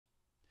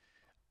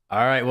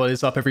All right, what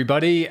is up,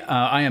 everybody?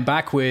 I am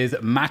back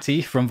with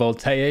Matty from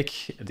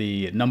Voltaic,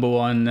 the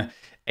 #1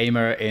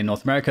 aimer in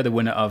North America, the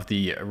winner of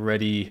the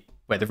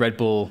Red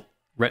Bull.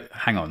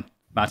 Hang on,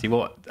 Matty,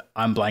 what?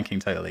 I'm blanking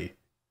totally.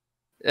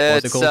 What was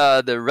it It's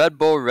called? the Red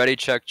Bull Ready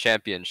Check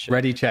Championship.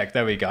 Ready check.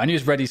 There we go. I knew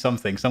it was ready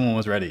something. Someone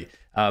was ready.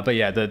 But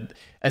yeah,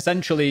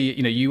 essentially,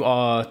 you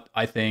are,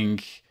 I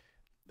think,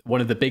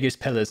 one of the biggest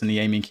pillars in the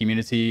aiming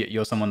community.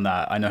 You're someone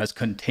that I know has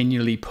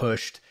continually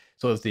pushed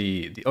sort of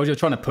or you're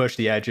trying to push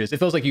the edges. It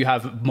feels like you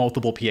have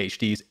multiple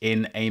PhDs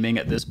in aiming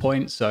at this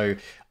point. So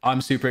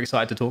I'm super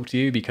excited to talk to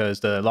you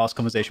because the last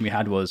conversation we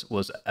had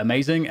was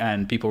amazing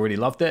and people really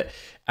loved it.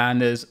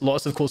 And there's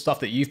lots of cool stuff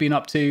that you've been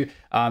up to.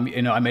 I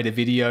made a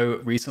video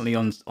recently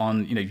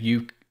on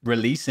you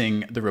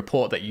releasing the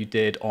report that you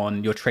did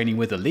on your training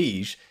with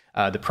EliGE,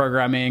 the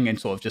programming and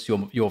sort of just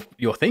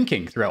your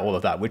thinking throughout all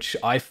of that, which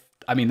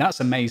I mean, that's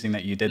amazing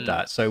that you did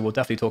that. So we'll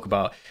definitely talk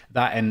about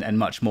that and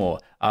much more.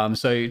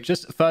 So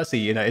just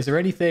firstly, is there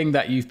anything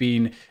that you've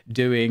been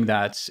doing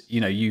that,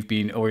 you've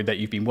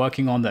been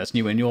working on that's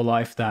new in your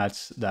life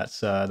that's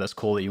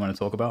cool that you want to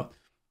talk about?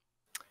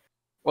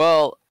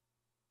 Well,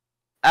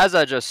 as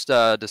I just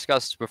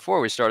discussed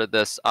before we started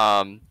this,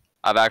 I've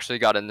actually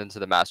gotten into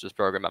the master's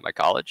program at my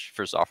college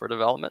for software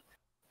development,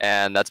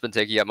 and that's been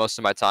taking up most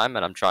of my time,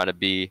 and I'm trying to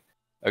be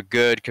a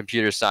good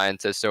computer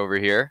scientist over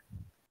here.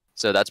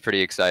 So that's pretty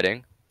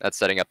exciting. That's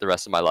setting up the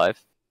rest of my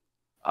life.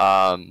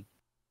 And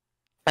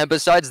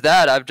besides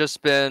that, I've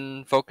just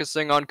been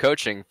focusing on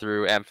coaching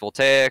through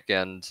Voltaic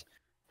and,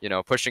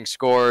 pushing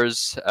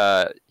scores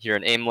here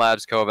in AIM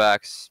Labs,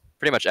 Kovacs,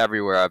 pretty much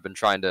everywhere. I've been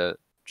trying to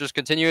just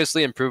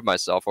continuously improve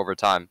myself over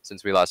time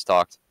since we last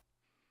talked.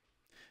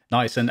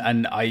 Nice.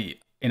 And I,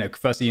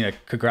 firstly,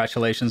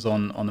 congratulations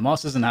on the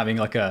masters and having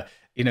like a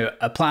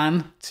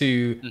plan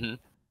to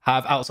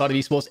have outside of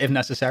esports if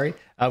necessary,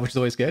 which is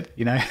always good.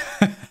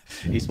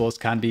 Esports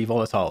can be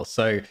volatile,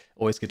 so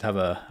always good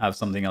to have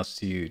something else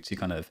to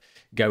kind of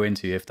go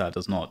into if that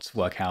does not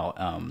work out.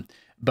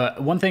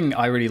 But one thing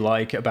I really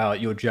like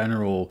about your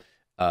general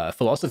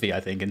philosophy,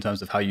 I think, in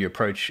terms of how you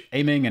approach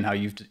aiming and how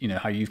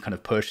you've kind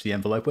of pushed the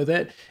envelope with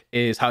it,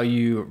 is how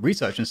you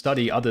research and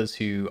study others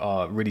who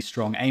are really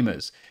strong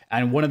aimers.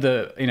 And one of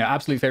the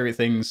absolute favorite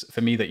things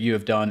for me that you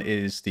have done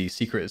is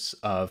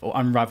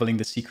unraveling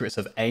the secrets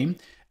of aim.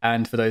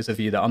 And for those of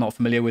you that are not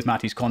familiar with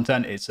Matty's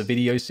content, it's a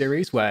video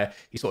series where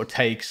he sort of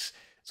takes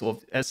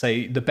let's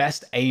say the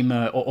best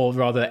aimer or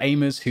rather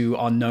aimers who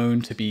are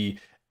known to be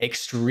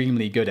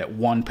extremely good at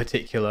one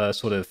particular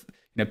sort of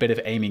bit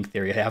of aiming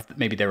theory. They have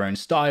maybe their own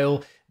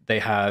style. They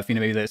have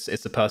maybe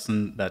it's a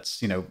person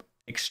that's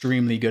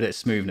extremely good at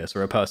smoothness,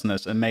 or a person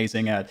that's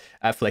amazing at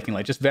flicking,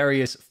 like just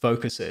various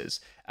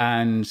focuses.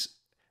 And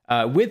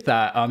with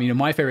that,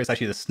 my favorite is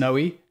actually the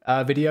Snowy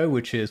video,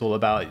 which is all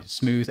about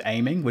smooth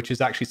aiming, which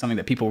is actually something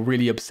that people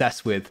really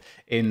obsess with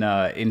in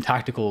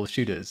tactical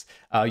shooters.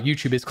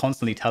 YouTube is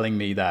constantly telling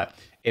me that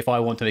if I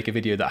want to make a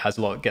video that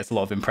gets a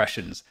lot of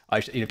impressions,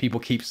 people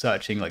keep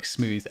searching like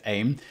smooth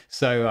aim.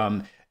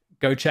 So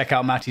go check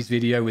out Matty's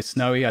video with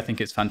Snowy. I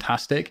think it's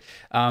fantastic.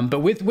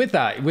 But with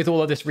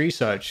all of this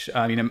research,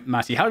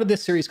 Matty, how did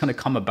this series kind of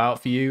come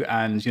about for you?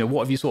 And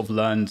what have you sort of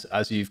learned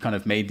as you've kind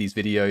of made these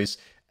videos?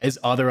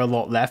 Are there a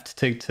lot left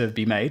to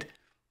be made?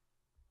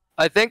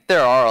 I think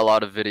there are a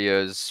lot of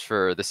videos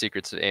for the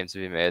secrets of aim to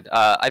be made.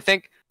 I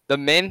think the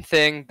main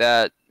thing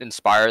that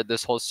inspired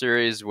this whole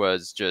series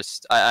was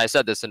just, I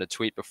said this in a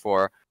tweet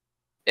before,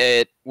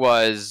 it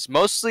was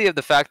mostly of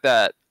the fact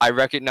that I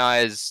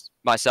recognize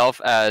myself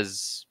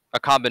as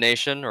a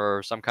combination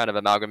or some kind of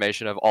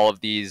amalgamation of all of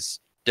these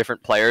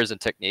different players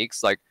and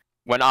techniques. Like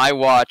when I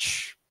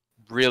watch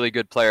really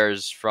good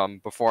players from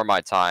before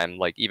my time,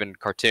 like even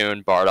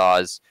Cartoon,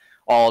 Bardoz,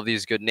 all of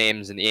these good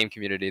names in the AIM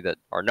community that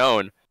are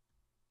known,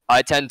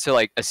 I tend to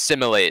like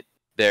assimilate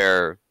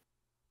their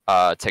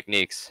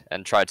techniques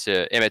and try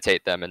to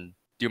imitate them and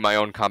do my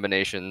own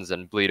combinations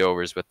and bleed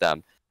overs with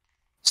them.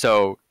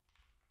 So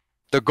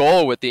the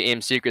goal with the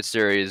AIM Secret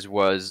series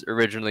was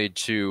originally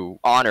to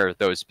honor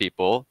those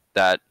people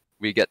that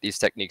we get these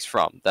techniques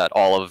from, that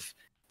all of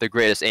the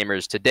greatest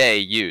aimers today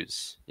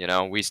use.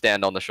 We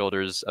stand on the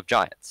shoulders of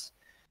giants.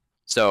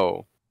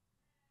 So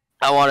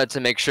I wanted to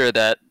make sure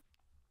that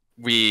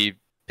we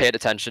paid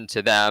attention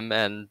to them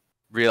and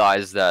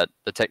realized that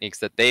the techniques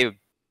that they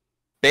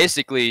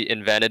basically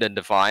invented and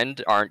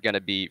defined aren't going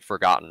to be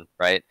forgotten,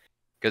 right?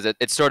 Because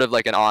it's sort of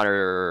like an honor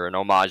or an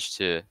homage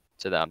to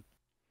them.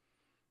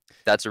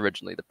 That's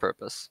originally the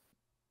purpose.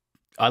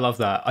 I love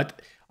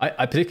that.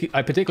 I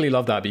particularly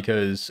love that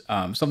because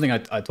something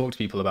I talk to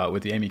people about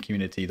with the aiming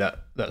community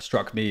that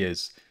struck me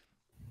is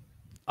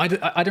I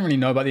didn't really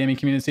know about the aiming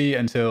community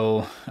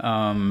until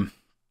I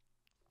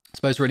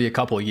suppose really a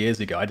couple of years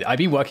ago. I'd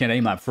been working at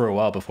AimLab for a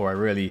while before I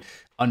really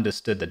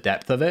understood the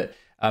depth of it.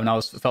 And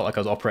felt like I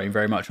was operating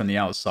very much on the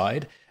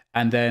outside.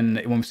 And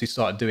then once we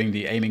started doing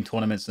the aiming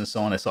tournaments and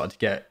so on, I started to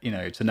get,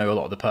 to know a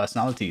lot of the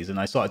personalities. And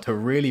I started to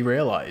really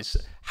realize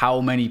how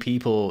many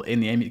people in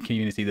the aiming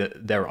community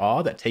that there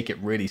are that take it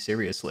really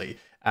seriously.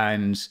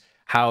 And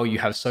how you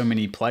have so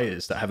many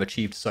players that have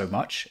achieved so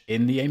much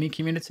in the aiming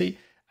community.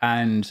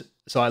 And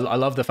so I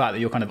love the fact that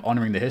you're kind of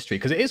honoring the history,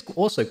 because it is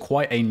also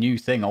quite a new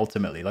thing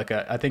ultimately. Like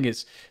I think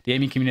it's the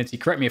aiming community,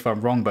 correct me if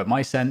I'm wrong, but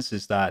my sense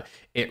is that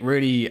it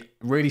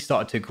really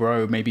started to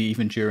grow maybe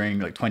even during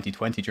like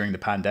 2020 during the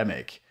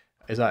pandemic.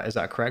 Is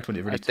that correct, when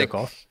it really took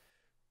off?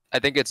 I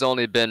think it's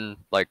only been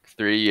like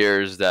 3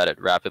 years that it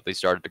rapidly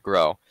started to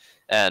grow.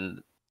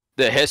 And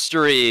the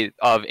history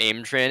of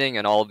aim training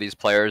and all of these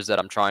players that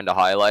I'm trying to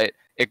highlight,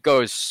 it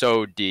goes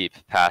so deep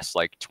past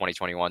like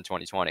 2021,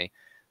 2020.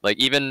 Like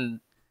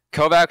even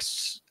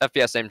Kovac's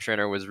FPS aim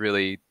trainer was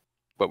really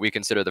what we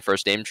consider the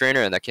first aim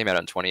trainer, and that came out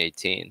in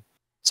 2018.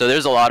 So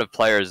there's a lot of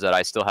players that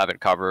I still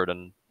haven't covered,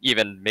 and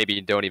even maybe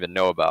don't even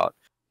know about,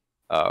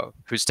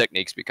 whose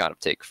techniques we kind of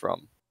take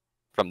from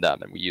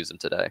them, and we use them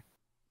today.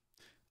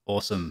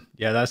 Awesome.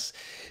 Yeah,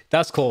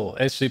 that's cool.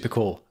 It's super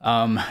cool.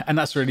 And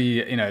that's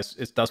really,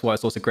 that's why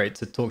it's also great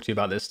to talk to you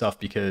about this stuff,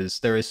 because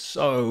there is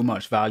so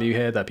much value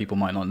here that people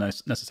might not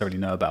necessarily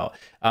know about.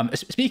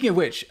 Speaking of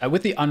which,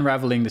 with the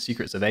Unraveling the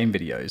Secrets of Aim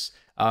videos,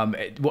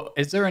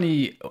 is there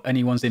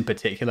any ones in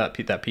particular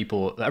that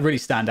people that really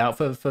stand out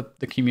for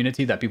the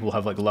community, that people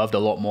have like loved a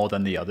lot more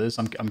than the others?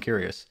 I'm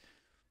curious.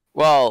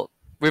 Well,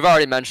 we've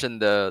already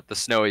mentioned the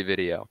snowy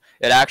video.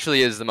 It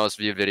actually is the most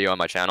viewed video on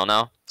my channel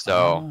now.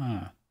 So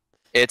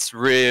it's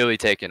really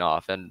taken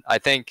off, and I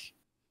think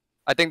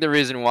the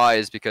reason why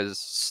is because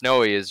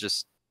Snowy is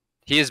just,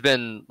 he has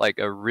been like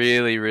a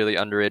really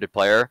underrated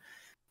player.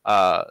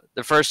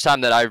 The first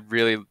time that I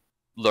really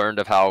learned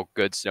of how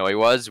good Snowy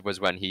was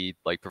when he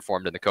like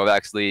performed in the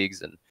Kovacs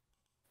leagues, and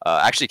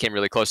actually came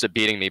really close to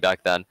beating me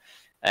back then.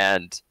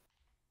 And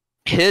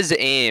his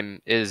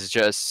aim is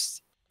just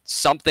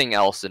something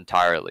else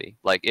entirely.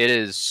 Like, it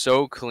is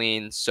so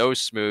clean, so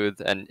smooth,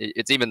 and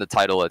it's even the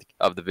title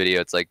of the video.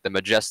 It's like the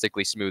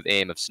majestically smooth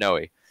aim of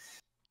Snowy.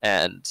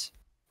 And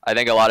I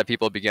think a lot of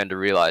people begin to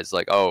realize,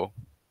 like, oh,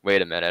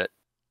 wait a minute,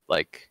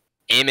 like,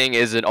 aiming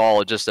isn't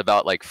all just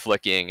about like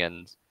flicking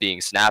and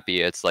being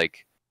snappy. It's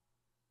like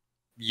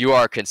you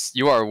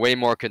are way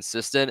more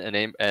consistent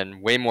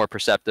and way more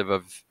perceptive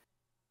of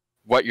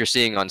what you're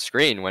seeing on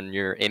screen when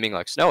you're aiming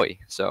like Snowy.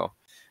 So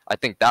I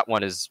think that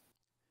one is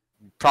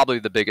probably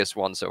the biggest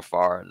one so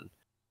far. And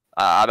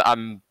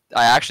I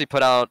actually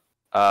put out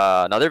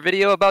another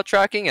video about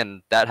tracking,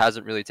 and that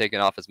hasn't really taken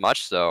off as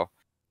much. So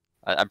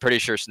I'm pretty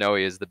sure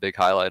Snowy is the big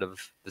highlight of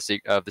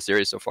the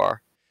series so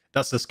far.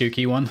 That's the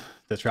Skooky one,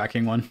 the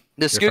tracking one.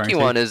 The Skooky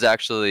one is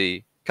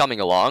actually coming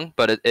along,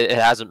 but it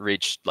hasn't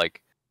reached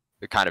like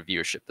the kind of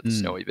viewership that the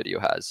Snowy video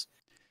has,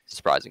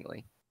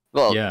 surprisingly.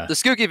 Well, yeah. The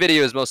Skooky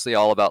video is mostly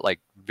all about like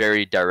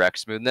very direct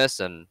smoothness,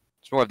 and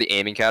it's more of the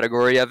aiming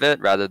category of it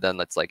rather than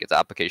its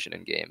application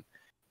in game,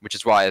 which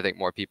is why I think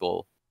more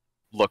people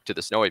look to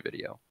the Snowy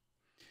video.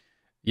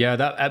 Yeah,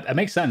 that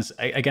makes sense.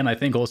 Again, I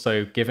think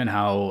also given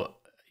how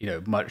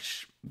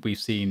much we've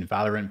seen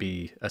Valorant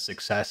be a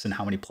success and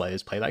how many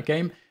players play that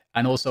game,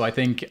 and also I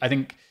think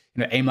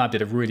AimLab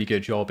did a really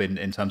good job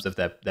in terms of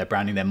their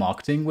branding, their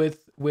marketing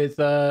with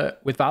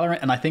Valorant,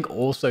 and I think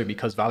also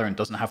because Valorant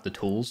doesn't have the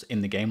tools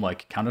in the game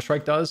like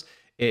Counter-Strike does.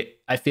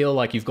 I feel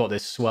like you've got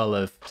this swell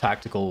of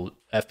tactical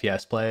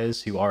FPS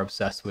players who are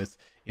obsessed with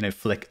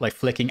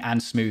flicking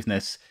and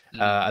smoothness,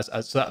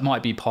 so that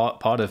might be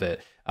part of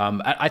it.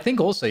 I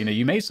think also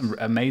you made some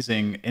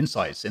amazing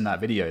insights in that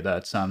video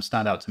that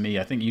stand out to me.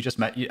 I think you just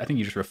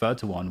referred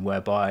to one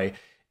whereby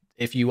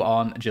if you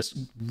aren't just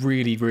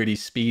really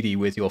speedy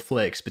with your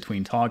flicks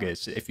between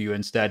targets, if you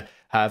instead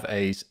have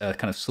a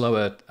kind of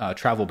slower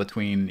travel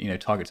between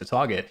target to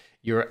target,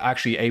 you're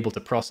actually able to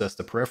process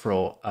the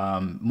peripheral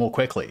more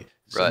quickly.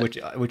 So,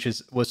 right. which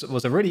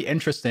was a really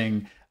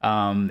interesting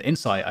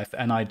insight,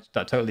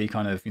 that totally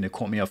kind of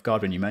caught me off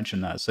guard when you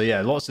mentioned that. So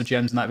yeah, lots of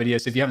gems in that video.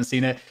 So if you haven't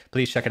seen it,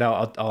 please check it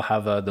out. I'll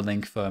have the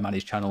link for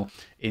Matty's channel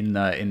in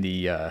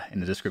the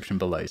description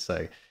below.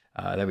 So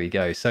there we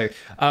go. So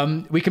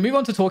we can move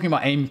on to talking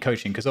about aim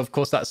coaching, because of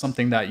course that's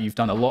something that you've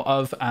done a lot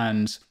of,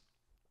 and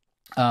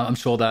I'm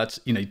sure that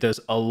there's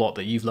a lot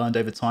that you've learned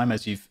over time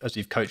as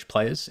you've coached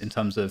players in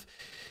terms of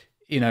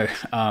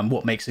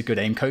what makes a good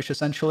aim coach.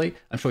 Essentially,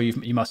 I'm sure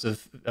you must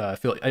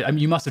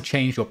have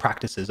changed your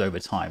practices over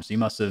time. So you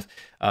must have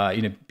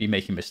been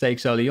making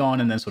mistakes early on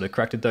and then sort of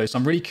corrected those. So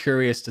I'm really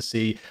curious to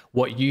see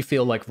what you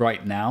feel like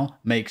right now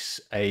makes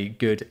a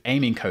good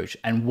aiming coach,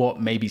 and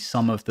what maybe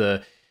some of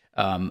the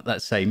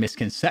let's say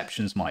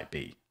misconceptions might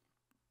be.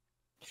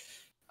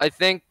 I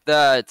think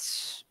that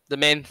the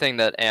main thing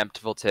that Amped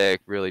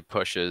Voltaic really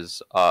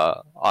pushes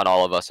on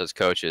all of us as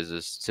coaches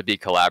is to be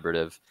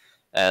collaborative,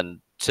 and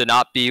to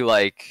not be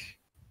like,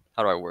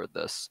 how do I word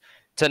this?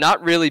 To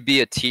not really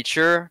be a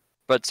teacher,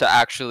 but to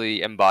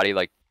actually embody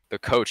like the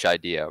coach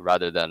idea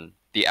rather than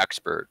the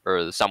expert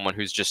or someone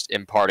who's just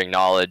imparting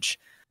knowledge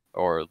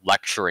or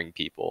lecturing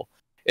people.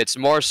 It's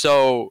more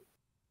so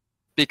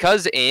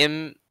because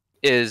aim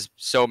is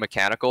so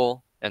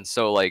mechanical and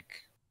so like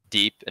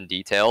deep and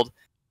detailed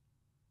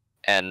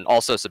and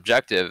also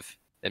subjective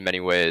in many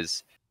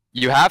ways.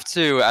 You have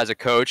to, as a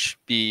coach,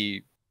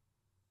 be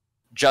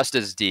just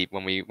as deep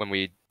when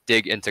we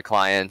dig into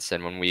clients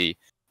and when we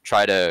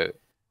try to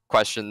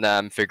question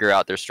them, figure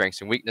out their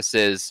strengths and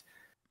weaknesses,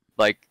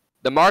 like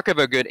the mark of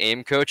a good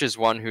aim coach is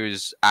one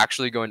who's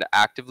actually going to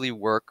actively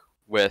work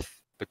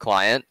with the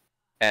client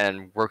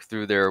and work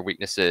through their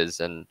weaknesses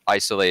and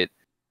isolate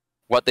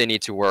what they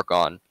need to work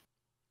on,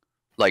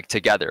 like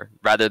together,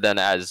 rather than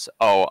as,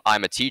 oh,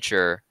 I'm a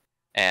teacher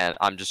and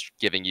I'm just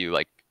giving you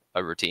like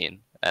a routine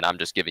and I'm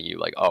just giving you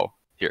like, oh,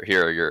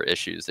 here are your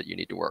issues that you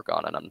need to work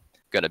on, and I'm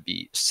going to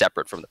be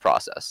separate from the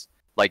process.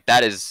 Like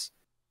that is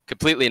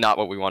completely not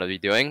what we want to be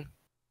doing.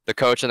 The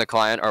coach and the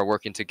client are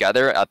working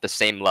together at the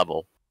same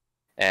level.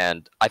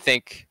 And I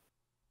think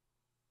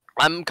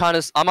I'm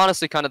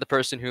honestly kind of the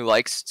person who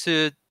likes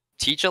to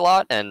teach a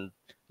lot, and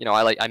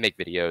I make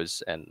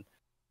videos, and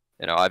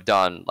I've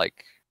done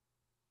like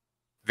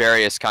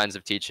various kinds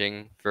of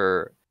teaching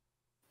for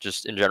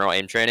just in general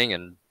aim training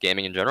and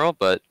gaming in general,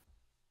 but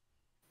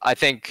I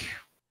think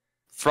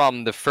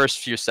from the first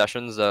few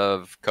sessions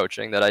of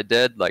coaching that I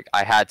did, like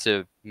I had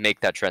to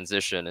make that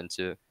transition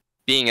into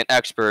being an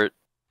expert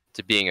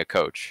to being a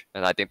coach,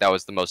 and I think that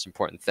was the most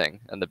important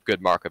thing and the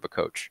good mark of a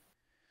coach.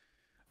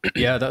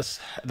 Yeah, that's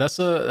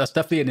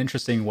definitely an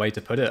interesting way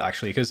to put it,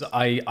 actually, because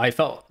I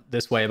felt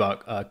this way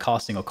about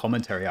casting or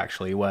commentary,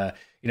 actually, where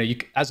you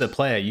as a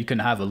player you can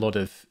have a lot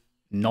of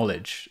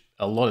knowledge.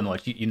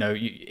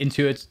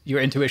 Your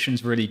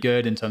intuition's really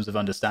good in terms of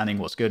understanding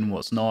what's good and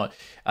what's not,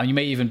 and you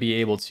may even be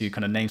able to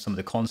kind of name some of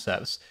the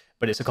concepts,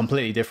 but it's a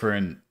completely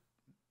different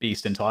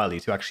beast entirely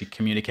to actually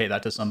communicate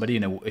that to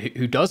somebody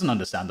who doesn't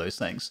understand those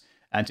things,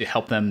 and to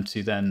help them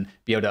to then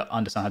be able to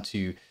understand how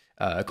to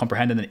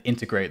comprehend and then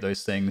integrate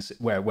those things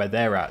where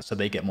they're at, so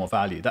they get more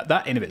value.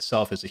 That in of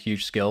itself is a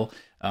huge skill.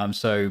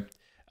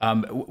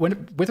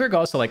 With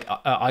regards to like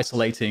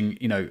isolating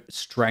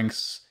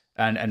strengths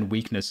and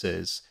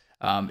weaknesses,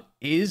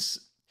 is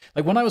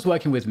like when I was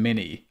working with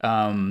Mini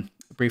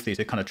briefly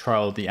to kind of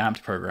trial the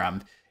amped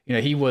program,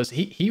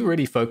 he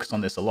really focused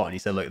on this a lot, and he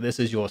said, look, this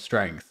is your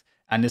strength,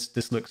 and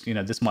this looks,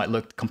 this might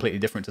look completely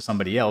different to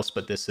somebody else,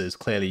 but this is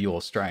clearly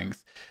your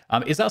strength.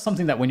 Is that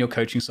something that when you're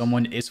coaching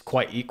someone, it's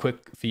quite quick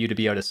for you to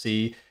be able to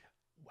see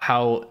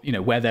how,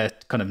 where their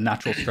kind of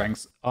natural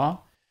strengths are?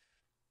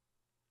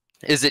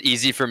 Is it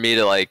easy for me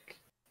to like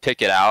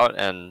pick it out,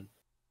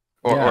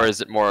 or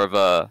is it more of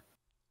a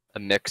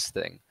mixed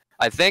thing?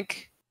 I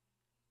think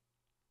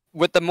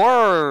with the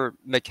more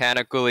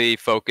mechanically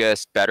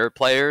focused, better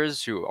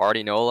players who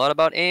already know a lot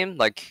about aim,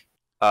 like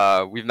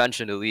we've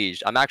mentioned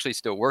EliGE. I'm actually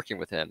still working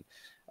with him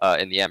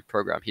in the AMP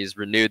program. He's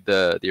renewed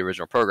the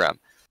original program.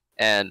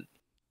 And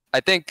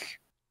I think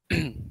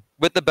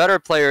with the better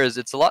players,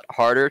 it's a lot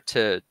harder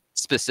to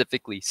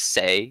specifically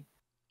say,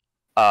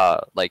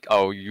 like,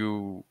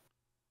 oh,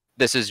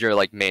 this is your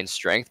like main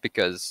strength,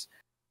 because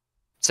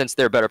since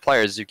they're better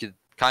players, you could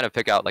kind of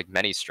pick out like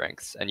many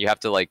strengths, and you have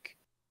to like,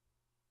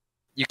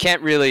 you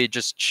can't really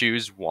just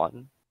choose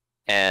one,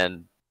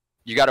 and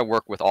you got to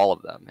work with all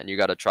of them, and you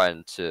got to try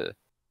to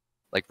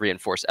like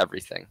reinforce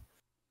everything.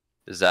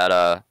 Is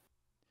that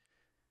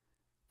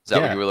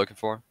what you were looking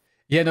for?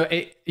 Yeah,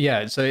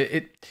 no, so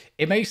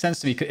it makes sense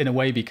to me in a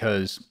way,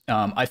 because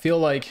I feel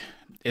like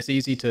it's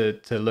easy to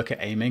look at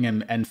aiming,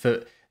 and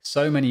for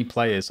so many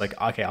players, like,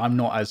 okay, I'm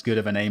not as good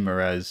of an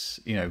aimer as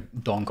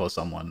Donk or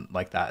someone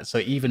like that, so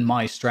even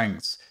my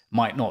strengths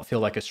might not feel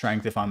like a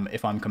strength if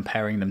I'm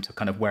comparing them to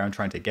kind of where I'm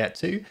trying to get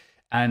to.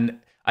 And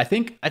I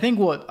think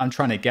what I'm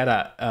trying to get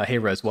at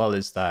here as well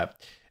is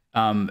that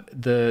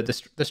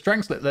the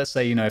strengths, let's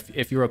say,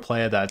 if you're a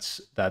player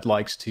that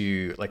likes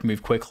to like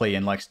move quickly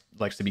and likes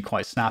to be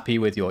quite snappy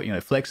with your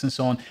flicks and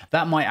so on,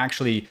 that might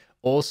actually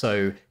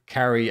also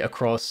carry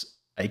across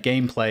a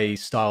gameplay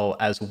style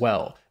as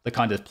well, the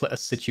kind of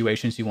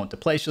situations you want to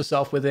place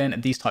yourself within,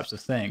 and these types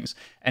of things.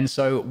 And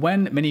so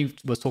when Minnie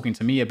was talking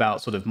to me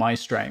about sort of my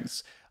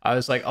strengths, I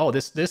was like, oh,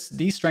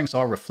 these strengths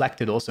are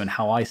reflected also in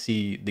how I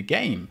see the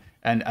game.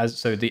 And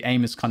so the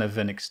aim is kind of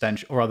an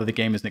extension, or rather the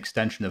game is an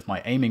extension of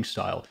my aiming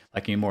style.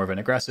 Like you're more of an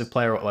aggressive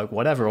player, or like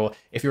whatever. Or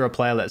if you're a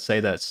player, let's say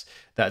that's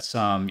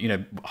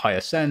higher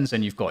sends,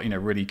 and you've got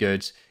really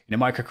good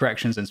micro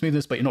corrections and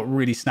smoothness, but you're not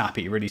really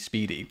snappy, really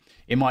speedy.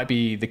 It might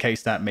be the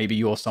case that maybe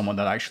you're someone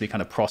that actually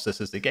kind of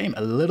processes the game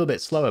a little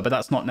bit slower, but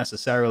that's not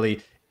necessarily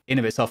in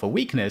of itself a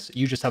weakness.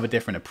 You just have a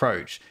different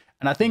approach.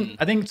 And I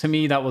think to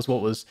me that was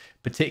what was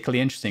particularly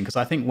interesting, because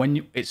I think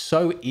it's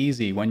so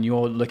easy when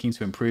you're looking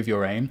to improve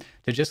your aim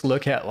to just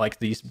look at like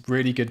these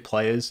really good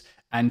players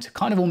and to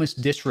kind of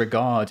almost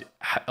disregard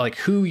like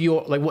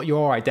what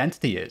your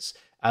identity is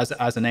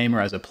as an aimer,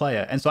 as a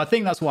player. And so I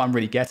think that's what I'm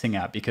really getting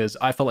at, because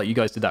I felt like you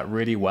guys did that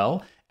really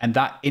well, and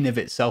that in of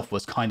itself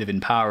was kind of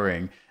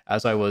empowering,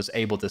 as I was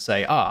able to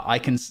say, I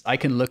can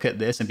look at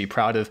this and be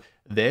proud of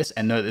this,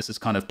 and know this is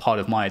kind of part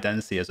of my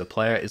identity as a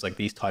player, is like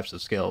these types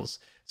of skills.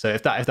 So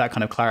if that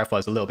kind of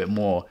clarifies a little bit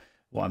more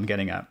what I'm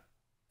getting at.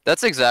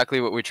 That's exactly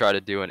what we try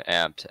to do in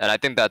Amped. And I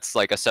think that's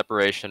like a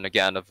separation,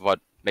 again, of what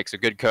makes a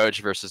good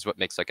coach versus what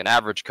makes like an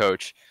average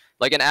coach.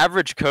 Like an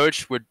average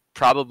coach would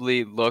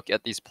probably look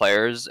at these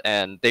players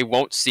and they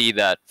won't see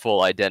that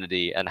full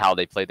identity and how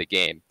they play the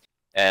game.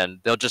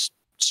 And they'll just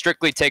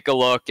strictly take a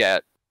look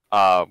at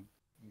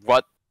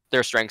what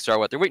their strengths are,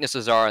 what their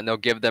weaknesses are, and they'll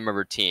give them a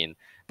routine.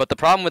 But the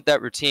problem with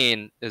that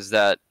routine is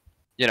that,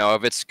 you know,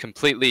 if it's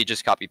completely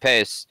just copy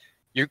paste,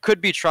 you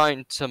could be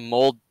trying to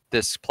mold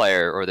this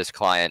player or this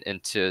client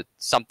into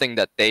something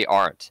that they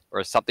aren't,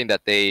 or something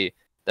that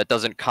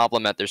doesn't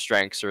complement their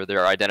strengths or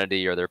their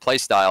identity or their play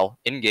style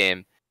in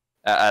game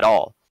at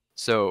all.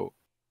 So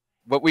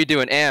what we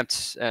do in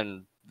Amped,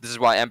 and this is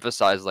why I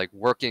emphasize like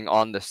working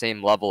on the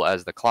same level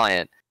as the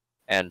client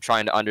and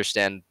trying to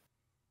understand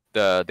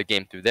the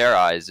game through their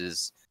eyes,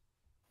 is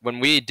when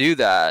we do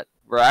that,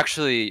 we're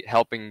actually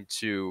helping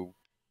to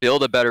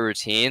build a better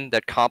routine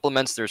that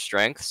complements their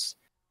strengths,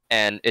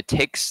 and it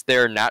takes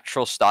their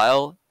natural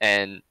style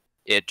and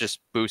it just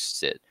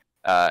boosts it,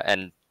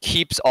 and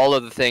keeps all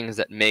of the things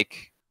that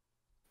make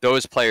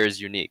those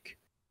players unique.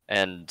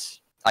 And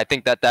I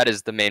think that that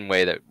is the main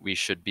way that we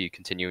should be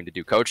continuing to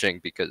do coaching,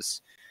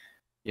 because,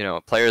 you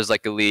know, players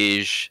like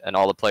EliGE and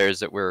all the players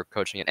that we're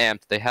coaching in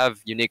Amped, they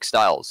have unique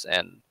styles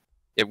and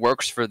it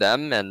works for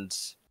them, and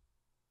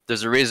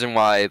there's a reason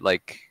why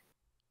like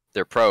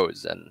they're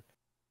pros and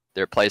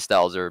their play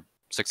styles are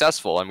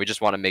successful, and we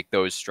just want to make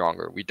those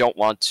stronger. We don't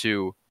want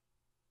to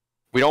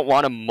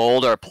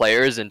mold our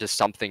players into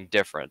something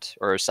different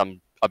or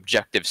some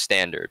objective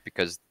standard,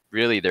 because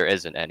really there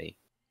isn't any.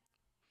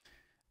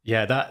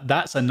 Yeah,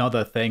 that's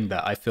another thing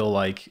that I feel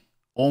like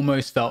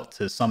almost felt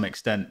to some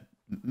extent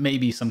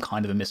maybe some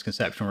kind of a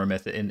misconception or a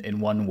myth in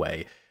one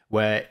way,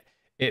 where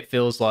it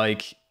feels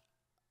like,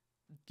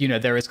 you know,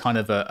 there is kind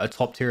of a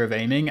top tier of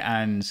aiming,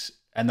 and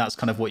that's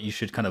kind of what you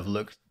should kind of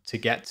look to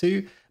get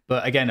to.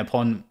 But again,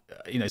 upon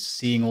you know,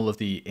 seeing all of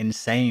the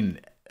insane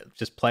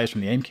just players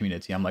from the aim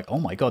community, I'm like, oh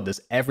my god,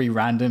 there's every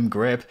random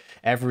grip,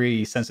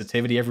 every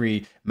sensitivity,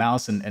 every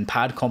mouse and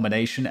pad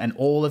combination, and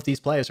all of these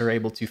players are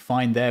able to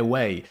find their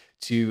way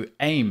to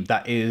aim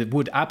that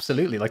would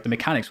absolutely, like the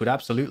mechanics would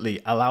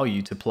absolutely allow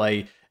you to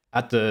play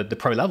at the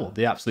pro level,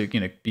 the absolute, you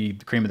know, be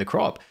the cream of the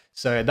crop.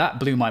 So that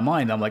blew my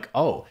mind. I'm like,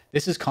 oh,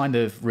 this is kind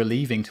of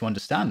relieving to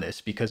understand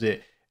this, because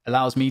it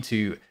allows me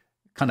to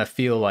kind of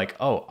feel like,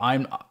 oh,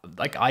 I'm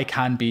like, I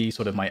can be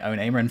sort of my own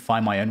aimer and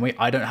find my own way.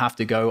 I don't have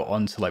to go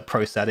onto like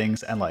pro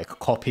settings and like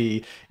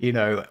copy, you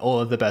know, all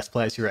of the best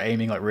players who are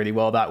aiming like really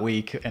well that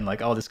week, and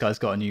like, oh, this guy's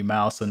got a new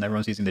mouse and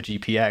everyone's using the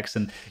GPX,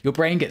 and your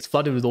brain gets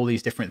flooded with all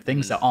these different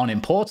things that aren't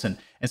important.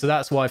 And so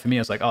that's why for me,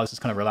 I was like, oh, this is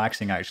kind of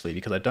relaxing actually,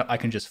 because I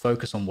can just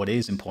focus on what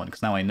is important,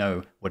 because now I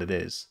know what it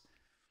is.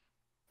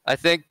 I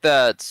think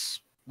that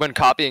when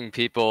copying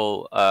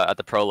people at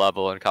the pro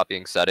level and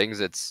copying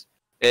settings,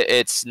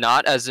 it's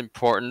not as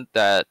important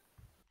that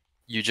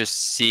you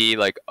just see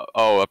like,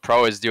 oh, a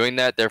pro is doing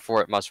that,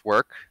 therefore it must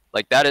work.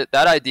 Like that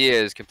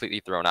idea is completely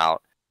thrown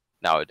out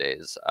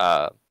nowadays.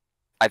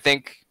 I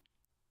think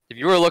if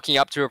you were looking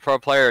up to a pro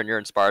player and you're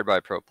inspired by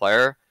a pro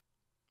player,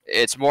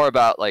 it's more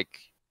about like,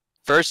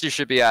 first you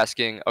should be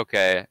asking,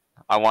 okay,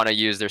 I want to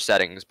use their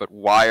settings, but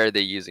why are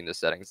they using the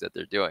settings that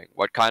they're doing?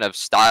 What kind of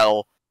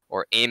style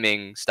or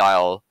aiming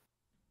style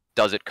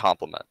does it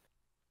complement?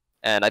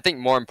 And I think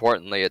more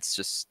importantly, it's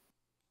just,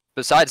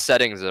 besides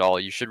settings at all,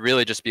 you should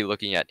really just be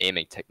looking at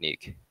aiming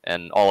technique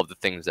and all of the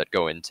things that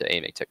go into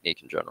aiming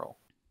technique in general.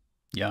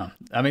 Yeah,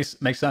 that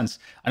makes sense.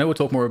 I know we'll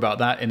talk more about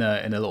that in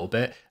a little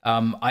bit.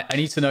 I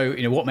need to know,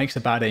 you know, what makes a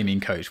bad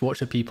aiming coach? What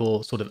should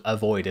people sort of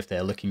avoid if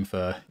they're looking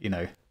for, you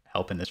know,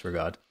 help in this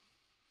regard?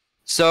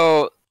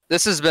 So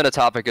this has been a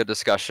topic of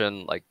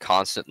discussion like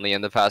constantly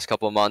in the past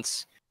couple of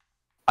months.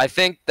 I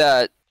think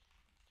that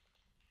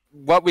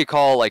what we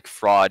call like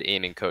fraud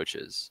aiming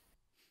coaches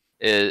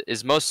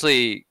is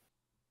mostly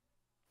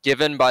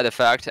given by the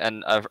fact,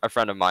 and a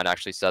friend of mine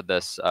actually said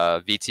this,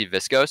 VT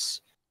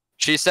Viscos.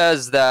 She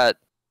says that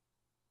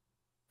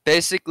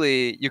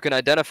basically you can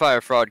identify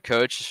a fraud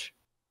coach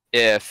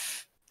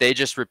if they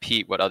just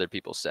repeat what other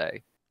people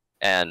say,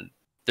 and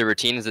the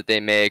routines that they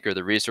make or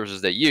the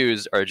resources they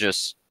use are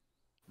just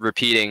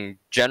repeating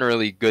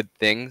generally good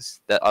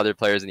things that other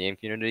players in the game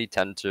community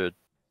tend to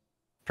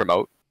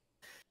promote,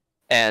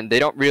 and they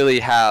don't really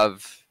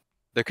have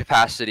the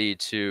capacity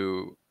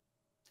to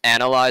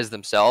analyze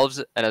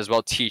themselves and as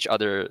well teach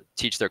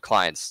their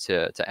clients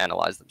to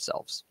analyze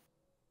themselves.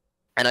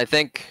 And I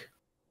think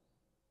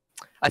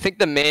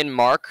the main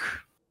mark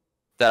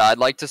that I'd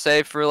like to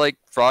say for like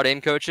fraud aim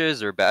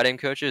coaches or bad aim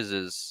coaches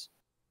is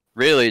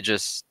really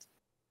just,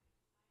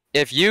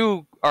 if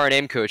you are an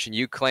aim coach and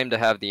you claim to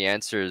have the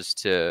answers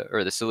to,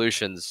 or the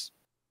solutions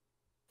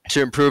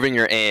to improving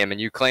your aim,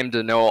 and you claim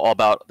to know all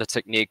about the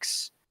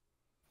techniques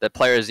that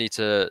players need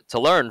to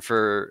learn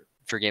for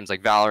games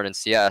like Valorant and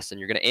CS, and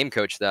you're going to aim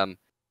coach them,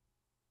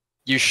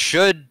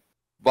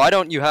 why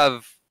don't you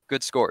have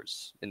good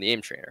scores in the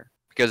aim trainer?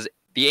 Because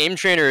the aim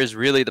trainer is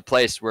really the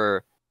place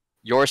where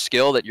your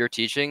skill that you're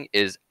teaching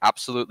is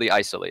absolutely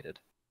isolated.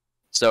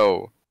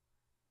 So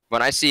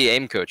when I see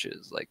aim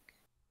coaches like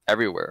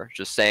everywhere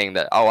just saying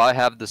that, oh, I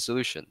have the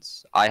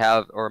solutions,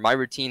 or my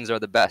routines are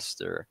the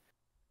best, or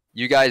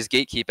you guys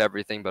gatekeep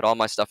everything but all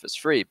my stuff is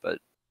free, but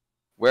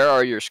where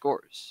are your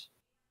scores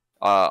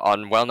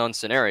on well-known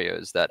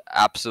scenarios that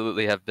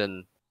absolutely have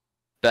been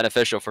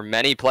beneficial for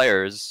many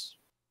players,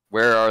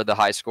 where are the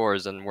high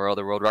scores and where are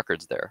the world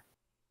records there?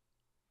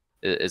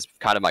 Is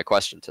kind of my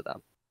question to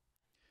them.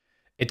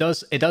 It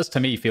does to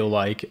me feel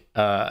like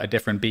a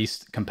different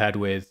beast compared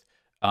with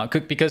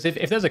because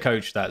if there's a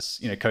coach that's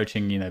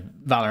coaching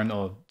Valorant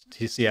or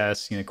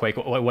TCS, Quake,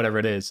 or whatever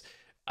it is,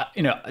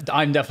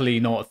 I'm definitely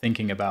not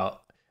thinking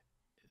about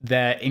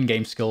their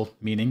in-game skill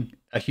meaning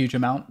a huge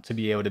amount to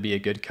be able to be a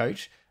good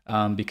coach,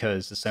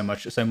 because there's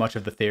so much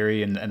of the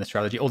theory and the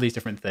strategy, all these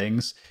different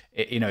things.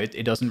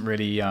 It doesn't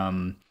really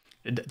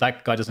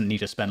that guy doesn't need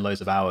to spend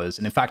loads of hours,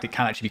 and in fact it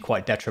can actually be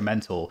quite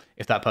detrimental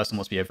if that person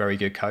wants to be a very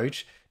good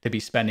coach to be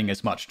spending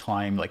as much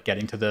time like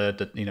getting to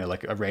the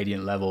like a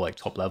Radiant level, like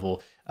top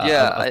level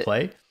of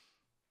play.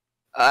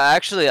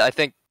 Actually, I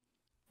think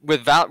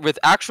with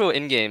actual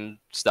in-game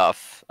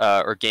stuff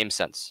or game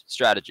sense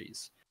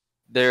strategies,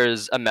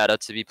 there's a meta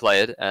to be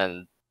played,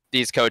 and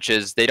these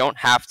coaches, they don't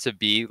have to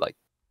be like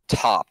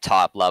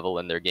top level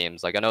in their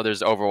games. Like I know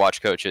there's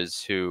Overwatch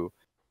coaches who,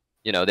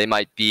 they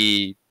might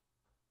be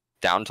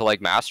down to like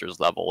masters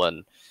level,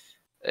 and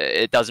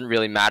it doesn't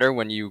really matter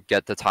when you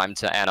get the time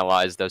to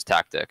analyze those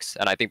tactics.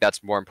 And I think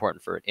that's more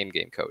important for an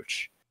in-game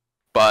coach.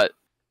 But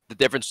the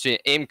difference between an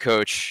aim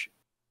coach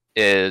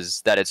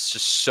is that it's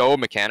just so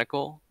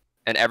mechanical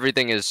and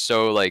everything is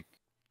so like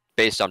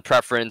based on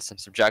preference and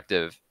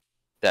subjective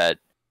that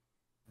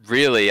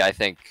really I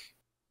think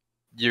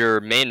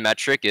your main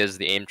metric is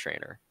the aim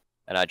trainer.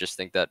 And I just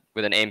think that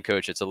with an aim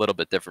coach, it's a little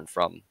bit different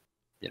from,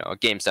 a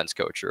game sense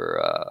coach or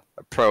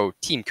a pro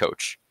team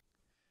coach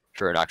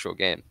for an actual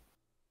game.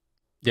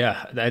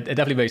 Yeah, it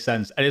definitely makes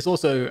sense. And it's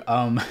also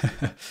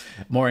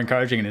more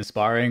encouraging and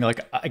inspiring.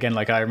 Like, again,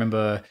 like I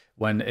remember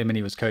when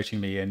Imani was coaching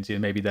me, and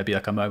maybe there'd be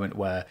like a moment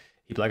where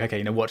he'd be like,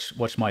 okay,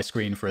 watch my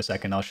screen for a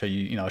second. I'll show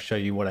you, I'll show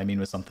you what I mean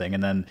with something.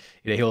 And then,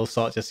 he'll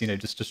start just,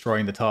 just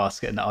destroying the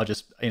task. And I'll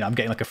just, I'm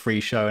getting like a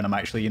free show, and I'm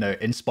actually,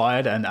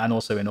 inspired and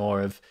also in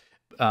awe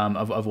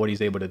of what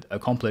he's able to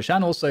accomplish.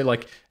 And also,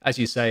 like, as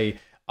you say,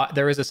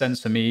 there is a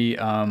sense for me,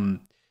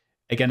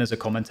 again, as a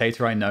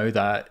commentator, I know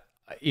that,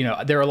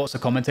 there are lots of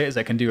commentators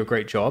that can do a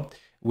great job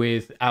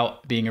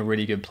without being a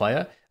really good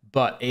player,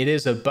 but it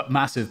is a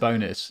massive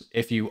bonus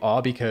if you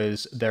are,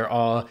 because there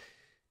are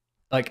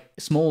like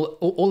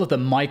all of the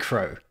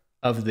micro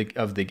of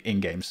the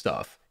in-game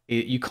stuff.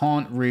 You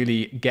can't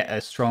really get a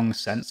strong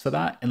sense for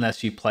that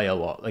unless you play a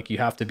lot. Like you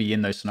have to be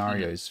in those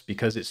scenarios,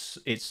 because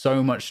it's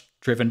so much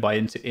driven by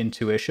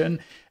intuition,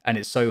 and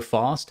it's so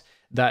fast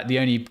that the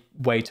only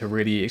way to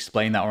really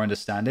explain that or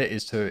understand it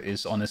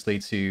is honestly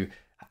to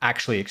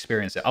actually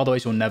experience it.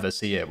 Otherwise you'll never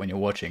see it when you're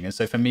watching. And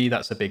so for me,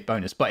 that's a big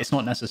bonus, but it's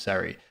not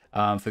necessary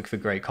for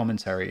great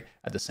commentary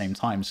at the same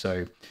time.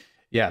 So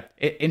yeah,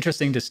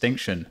 interesting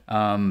distinction.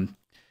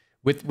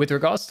 With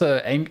regards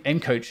to aim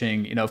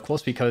coaching, of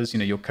course, because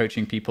you're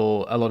coaching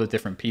a lot of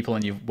different people,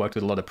 and you've worked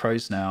with a lot of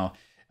pros now.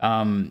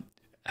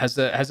 Has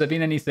there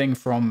been anything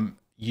from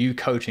you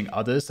coaching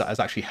others that has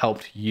actually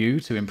helped you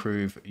to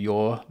improve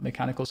your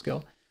mechanical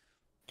skill?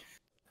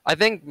 I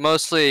think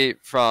mostly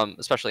from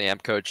especially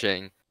amp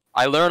coaching,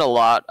 I learn a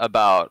lot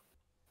about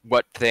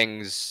what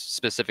things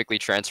specifically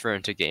transfer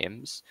into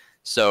games.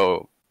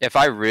 So if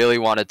I really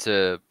wanted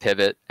to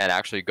pivot and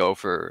actually go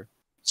for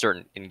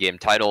certain in-game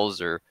titles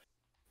or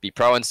be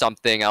pro in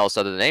something else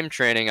other than aim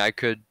training, I'm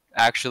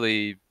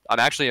actually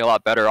a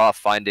lot better off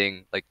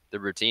finding like the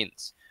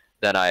routines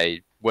than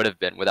I would have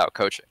been without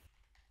coaching.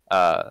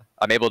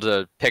 I'm able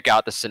to pick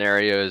out the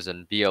scenarios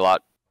and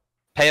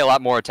pay a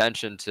lot more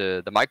attention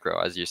to the micro,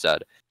 as you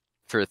said,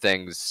 for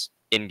things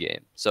in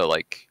game. So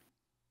like,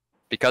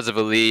 because of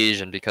EliGE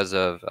and because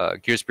of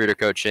Gear Speeder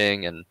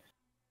coaching and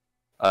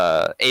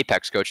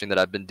Apex coaching that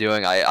I've been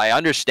doing, I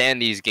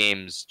understand these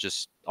games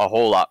just a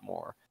whole lot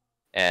more.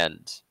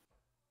 And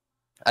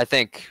I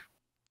think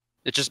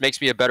it just makes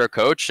me a better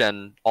coach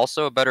and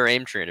also a better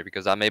aim trainer,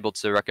 because I'm able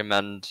to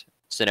recommend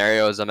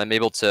scenarios. I'm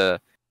able to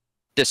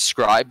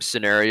describe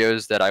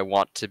scenarios that I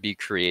want to be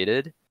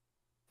created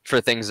for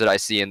things that I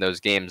see in those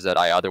games that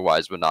I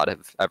otherwise would not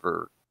have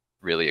ever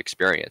really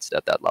experienced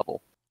at that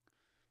level.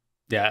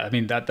 Yeah, I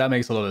mean that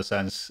makes a lot of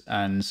sense,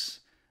 and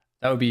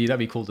that'd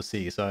be cool to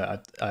see. So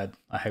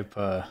I hope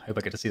I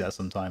get to see that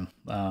sometime.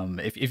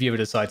 If you ever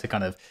decide to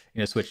kind of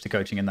switch to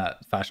coaching in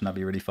that fashion, that'd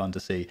be really fun to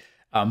see.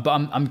 But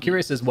I'm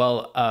curious as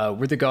well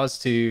with regards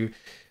to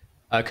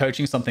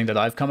coaching, something that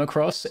I've come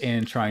across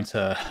in trying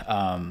to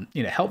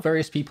help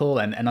various people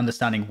and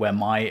understanding where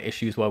my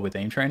issues were with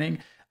aim training.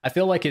 I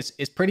feel like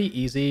it's pretty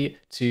easy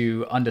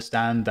to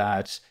understand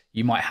that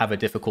you might have a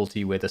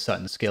difficulty with a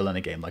certain skill in a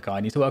game, like, oh, I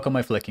need to work on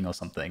my flicking or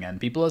something, and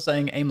people are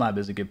saying AimLab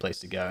is a good place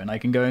to go, and I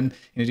can go and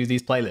do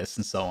these playlists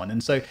and so on.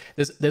 And so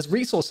there's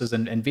resources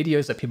and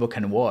videos that people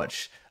can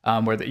watch,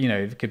 where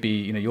it could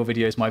be your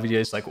videos, my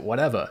videos, like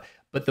whatever.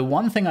 But the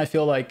one thing I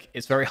feel like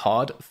it's very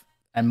hard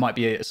and might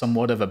be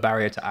somewhat of a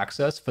barrier to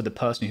access for the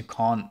person who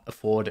can't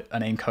afford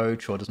an aim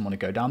coach or doesn't want to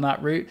go down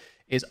that route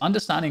is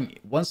understanding,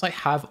 once I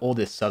have all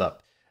this set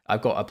up,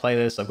 I've got a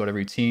playlist, I've got a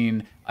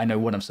routine, I know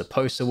what I'm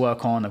supposed to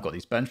work on, I've got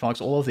these benchmarks,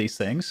 all of these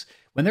things.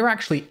 When they're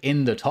actually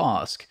in the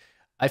task,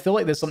 I feel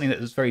like there's something that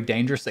is very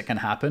dangerous that can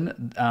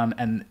happen,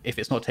 and if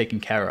it's not taken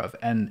care of,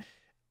 and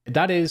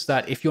that is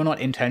that if you're not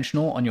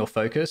intentional on your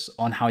focus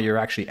on how you're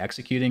actually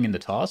executing in the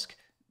task,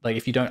 like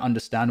if you don't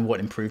understand what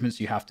improvements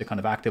you have to kind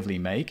of actively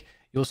make,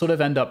 you'll sort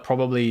of end up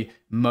probably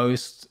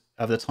most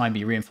of the time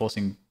be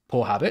reinforcing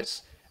poor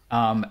habits.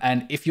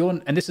 And if you're,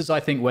 and this is, I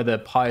think, where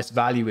the highest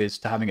value is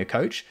to having a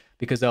coach,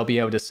 because they'll be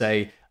able to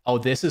say, oh,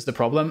 this is the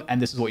problem,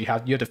 and this is what you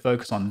have to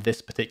focus on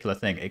this particular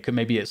thing. It could,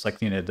 maybe it's like,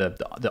 you know,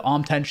 the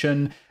arm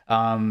tension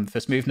for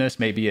smoothness.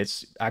 Maybe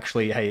it's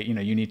actually, hey, you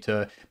know, you need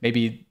to,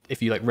 maybe if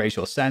you like raise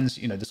your sends,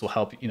 you know, this will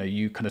help, you know,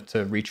 you kind of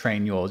to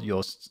retrain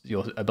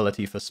your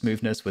ability for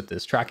smoothness with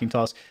this tracking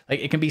task.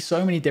 Like, it can be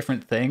so many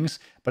different things,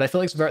 but I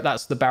feel like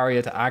that's the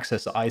barrier to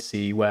access that I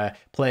see, where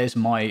players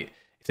might,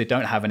 if they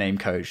don't have an aim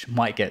coach,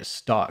 might get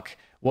stuck.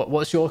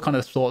 What's your kind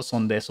of thoughts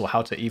on this, or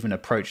how to even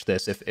approach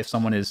this if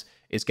someone is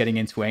getting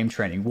into aim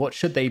training? What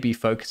should they be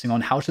focusing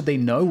on? How should they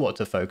know what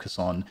to focus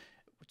on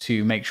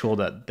to make sure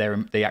that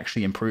they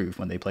actually improve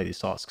when they play these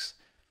tasks?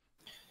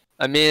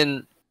 I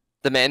mean,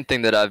 the main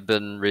thing that I've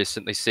been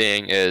recently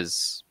seeing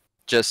is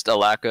just a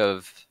lack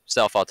of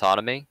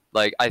self-autonomy.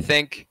 Like, I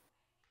think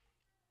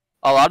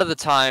a lot of the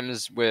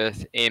times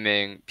with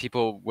aiming,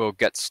 people will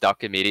get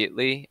stuck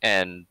immediately,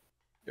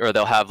 or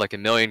they'll have like a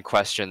million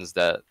questions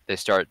that they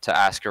start to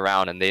ask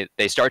around, and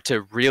they start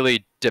to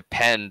really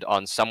depend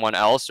on someone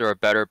else or a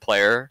better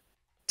player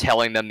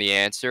telling them the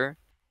answer.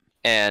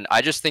 And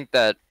I just think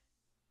that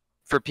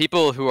for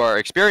people who are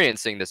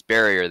experiencing this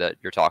barrier that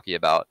you're talking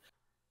about,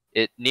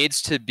 it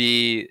needs to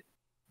be,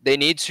 they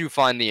need to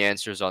find the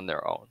answers on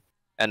their own.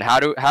 And how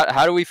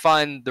do we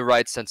find the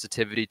right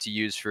sensitivity to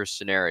use for a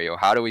scenario?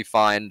 How do we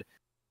find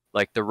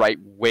like the right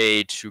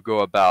way to go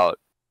about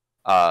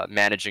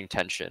managing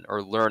tension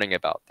or learning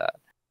about that?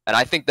 And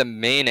I think the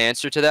main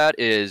answer to that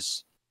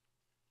is,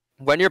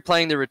 when you're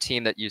playing the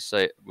routine that you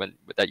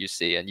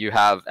see and you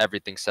have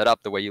everything set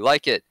up the way you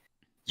like it,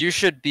 you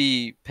should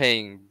be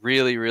paying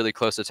really, really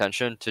close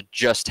attention to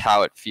just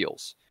how it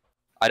feels.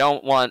 I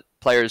don't want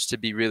players to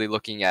be really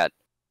looking at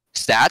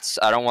stats.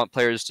 I don't want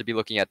players to be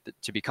looking at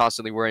to be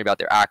constantly worrying about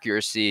their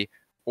accuracy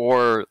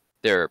or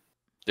their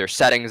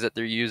settings that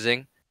they're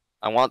using.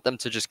 I want them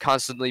to just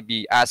constantly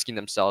be asking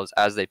themselves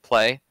as they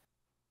play,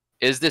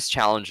 is this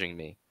challenging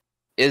me?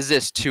 Is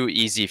this too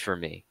easy for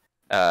me?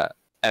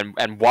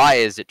 And why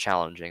is it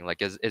challenging?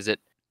 Like, is it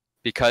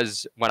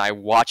because when I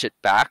watch it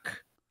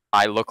back,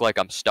 I look like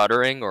I'm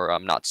stuttering or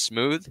I'm not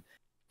smooth?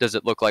 Does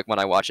it look like when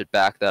I watch it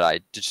back that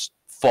I just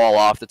fall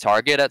off the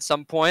target at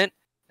some point?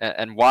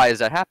 And why is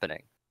that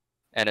happening?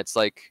 And it's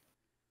like,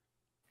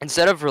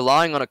 instead of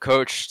relying on a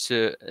coach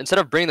instead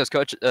of bringing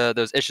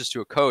those issues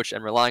to a coach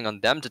and relying on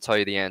them to tell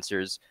you the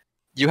answers,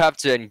 you have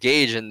to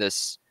engage in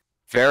this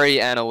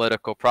very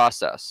analytical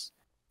process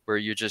where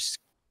you just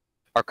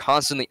are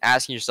constantly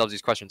asking yourselves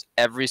these questions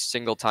every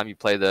single time you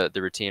play the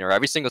routine, or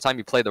every single time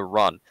you play the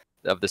run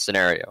of the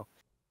scenario,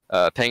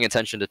 paying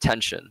attention to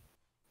tension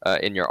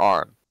in your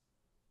arm.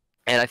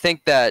 And I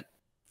think that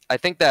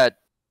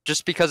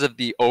just because of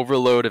the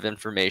overload of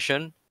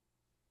information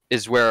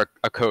is where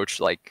a coach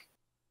like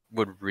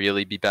would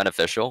really be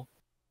beneficial.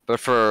 But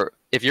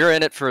if you're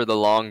in it for the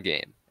long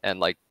game and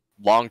like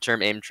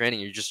long-term aim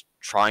training, you're just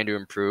trying to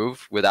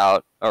improve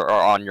without or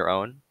on your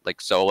own, like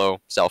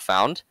solo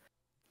self-found,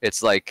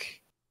 it's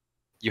like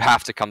you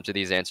have to come to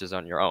these answers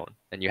on your own,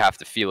 and you have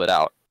to feel it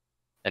out,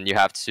 and you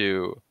have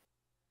to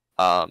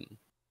I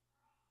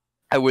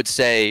would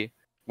say,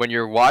 when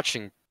you're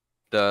watching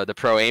the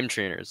pro aim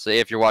trainers, say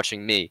if you're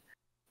watching me,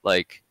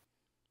 like,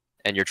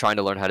 and you're trying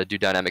to learn how to do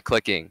dynamic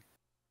clicking,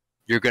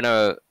 you're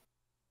gonna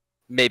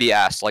maybe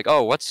ask like,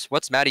 oh,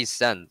 what's Matty's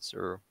sends,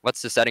 or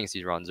what's the settings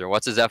he runs, or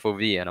what's his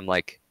FOV? And I'm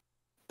like,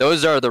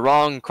 those are the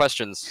wrong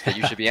questions that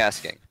you should be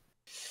asking.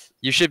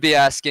 You should be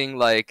asking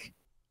like,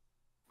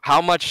 how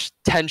much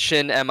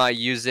tension am I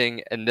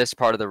using in this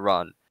part of the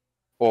run?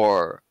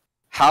 Or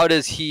how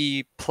does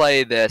he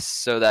play this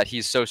so that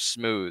he's so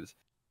smooth?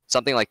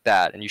 Something like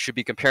that. And you should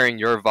be comparing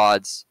your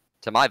VODs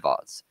to my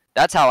VODs.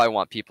 That's how I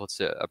want people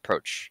to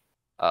approach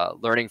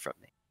learning from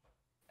me.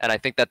 And I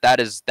think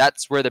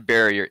that's where the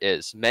barrier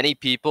is. Many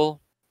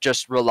people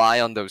just rely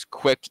on those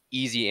quick,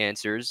 easy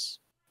answers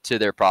to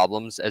their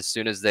problems as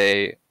soon as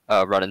they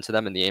run into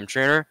them in the aim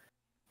trainer.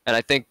 And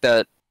I think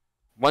that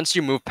once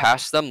you move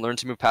past them, learn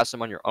to move past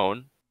them on your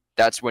own,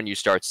 that's when you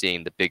start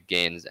seeing the big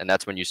gains, and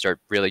that's when you start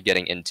really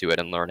getting into it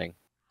and learning.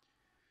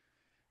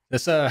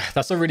 That's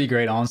a really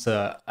great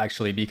answer,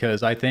 actually,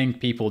 because I think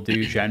people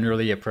do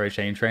generally approach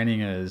aim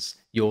training as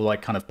you'll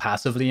like kind of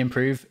passively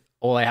improve.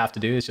 All I have to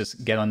do is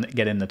just get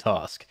in the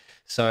task.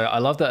 So I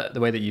love the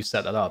way that you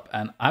set that up.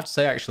 And I have to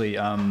say, actually,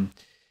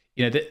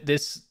 you know,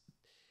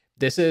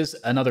 this is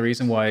another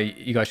reason why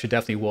you guys should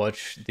definitely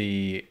watch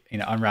the, you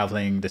know,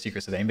 Unraveling the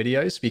Secrets of Aim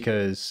videos,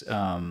 because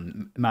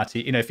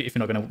Matty, you know, if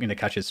you're not going to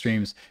catch his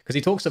streams, because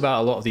he talks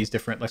about a lot of these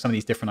different, like some of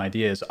these different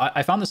ideas.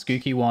 I found the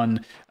Skooky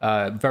one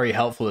very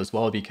helpful as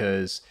well,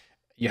 because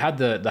you had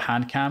the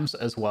hand cams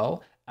as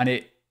well, and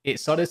it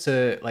started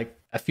to, like,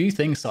 a few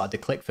things started to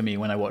click for me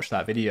when I watched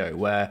that video,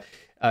 where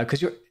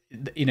because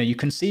you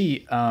can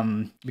see,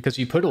 because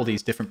you put all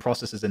these different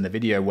processes in the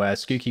video where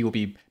Skookie will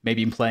be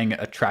maybe playing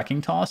a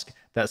tracking task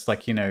that's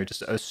like,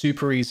 just a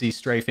super easy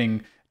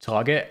strafing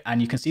target,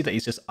 and you can see that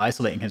he's just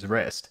isolating his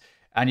wrist.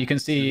 And you can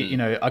see,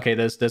 okay,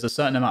 there's a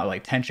certain amount of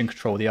like tension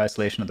control, the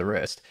isolation of the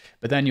wrist,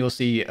 but then you'll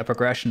see a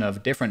progression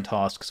of different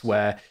tasks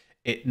where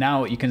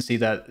now you can see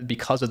that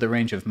because of the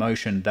range of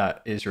motion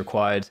that is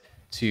required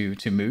to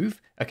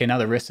move, okay, now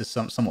the wrist is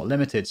somewhat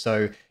limited.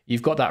 So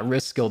you've got that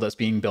wrist skill that's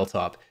being built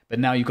up, but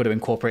now you've got to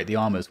incorporate the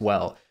arm as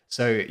well.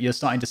 So you're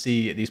starting to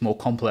see these more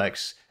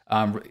complex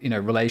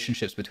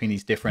relationships between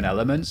these different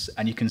elements,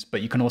 and you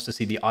can also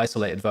see the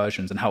isolated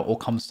versions and how it all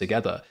comes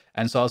together.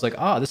 And so I was like,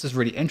 this is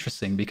really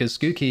interesting, because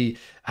Skookie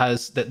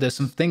there's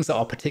some things that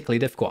are particularly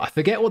difficult. I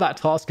forget what that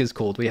task is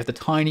called. We have the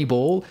tiny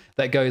ball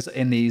that goes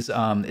in these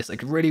it's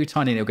like really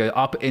tiny, and it'll go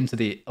up into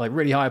the, like,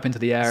 really high up into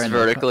the air, and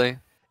vertically.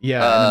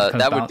 Yeah,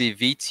 that would be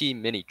VT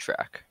mini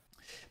track.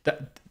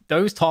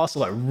 Those tasks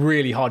are like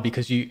really hard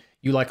because you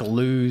like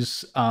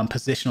lose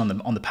position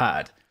on the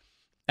pad,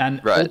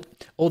 and right.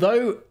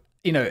 Although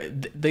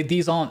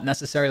these aren't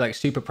necessarily like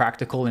super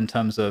practical in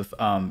terms of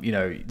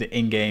the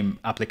in-game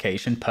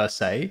application per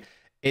se.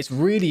 It's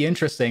really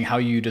interesting how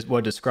you just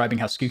were describing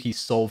how Skookie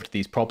solved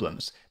these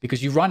problems,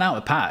 because you run out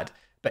of pad,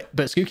 but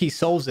Skookie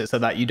solves it so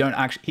that you don't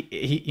actually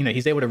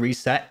he's able to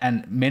reset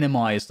and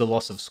minimize the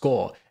loss of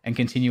score and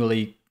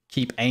continually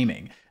keep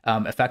aiming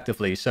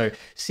effectively. So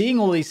seeing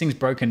all these things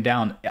broken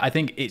down, I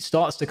think it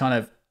starts to kind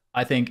of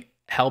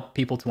help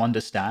people to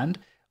understand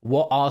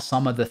what are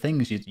some of the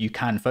things you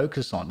can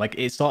focus on. Like,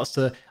 it starts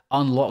to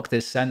unlock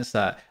this sense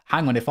that,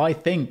 hang on, if I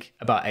think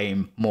about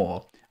aim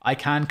more, I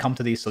can come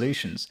to these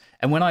solutions.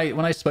 And when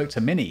I spoke to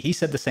Minnie, he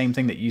said the same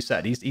thing that you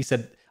said. He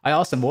said, I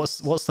asked him, what's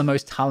the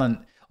most talent,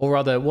 or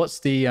rather, what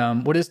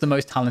is the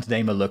most talented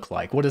aimer look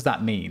like? What does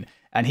that mean?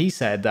 And he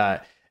said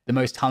that the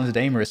most talented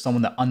aimer is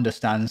someone that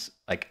understands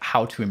like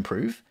how to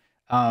improve.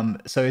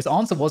 So his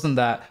answer wasn't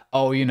that,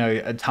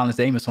 a talented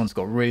aimer, someone's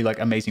got really like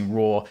amazing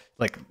raw,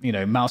 like,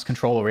 mouse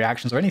control or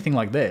reactions or anything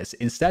like this.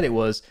 Instead, it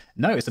was,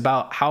 no, it's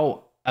about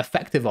how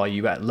effective are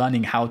you at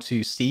learning how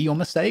to see your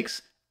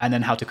mistakes and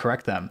then how to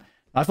correct them.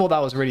 I thought that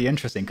was really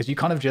interesting, because you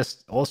kind of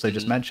just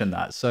mentioned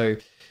that. So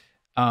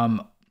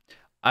I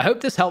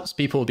hope this helps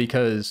people,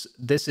 because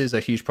this is a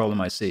huge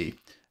problem I see.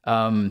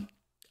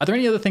 Are there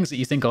any other things that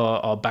you think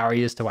are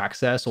barriers to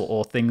access,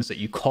 or things that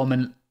you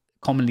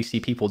commonly see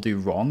people do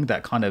wrong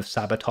that kind of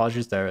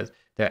sabotages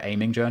their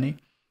aiming journey?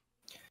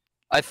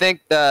 I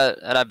think that,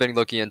 and I've been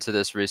looking into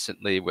this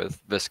recently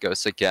with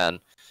Viscos again,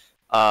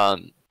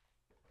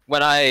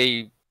 when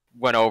I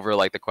went over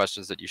like the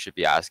questions that you should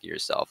be asking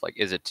yourself, like,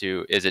 is it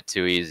too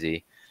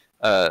easy?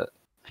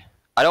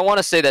 I don't want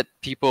to say that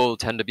people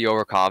tend to be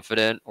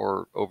overconfident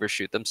or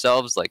overshoot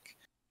themselves. Like,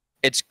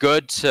 it's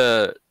good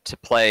to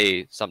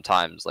play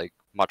sometimes like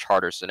much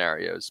harder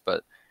scenarios,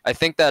 but I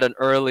think that at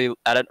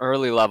an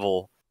early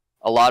level,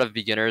 a lot of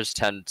beginners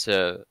tend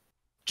to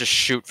just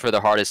shoot for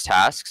the hardest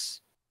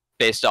tasks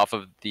based off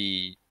of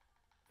the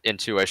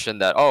intuition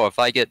that, if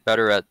I get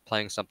better at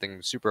playing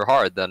something super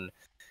hard, then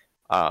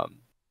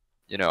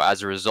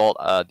as a result,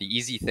 the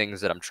easy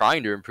things that I'm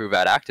trying to improve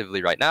at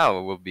actively right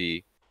now will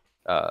be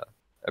a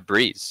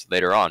breeze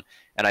later on.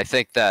 And I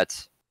think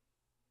that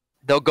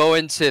they'll go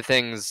into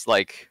things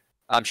like,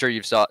 I'm sure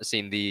you've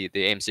seen the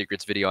aim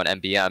secrets video on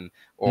MBM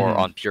or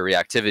on pure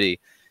reactivity.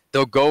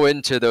 They'll go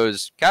into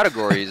those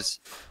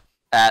categories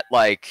at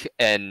like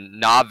a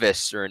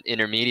novice or an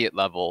intermediate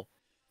level,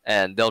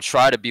 and they'll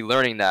try to be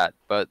learning that.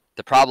 But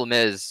the problem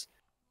is,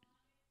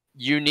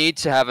 you need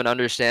to have an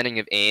understanding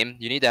of aim.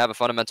 You need to have a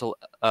fundamental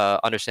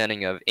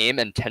understanding of aim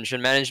and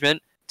tension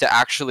management to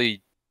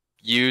actually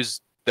use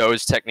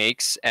those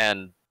techniques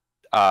and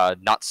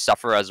not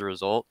suffer as a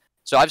result.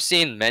 So I've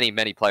seen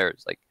many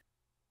players, like,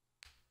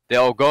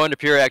 they'll go into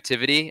pure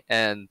reactivity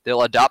and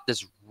they'll adopt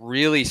this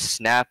really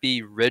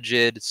snappy,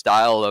 rigid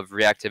style of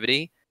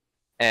reactivity,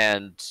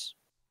 and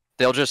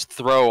they'll just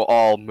throw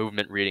all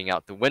movement reading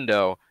out the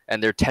window,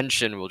 and their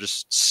tension will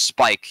just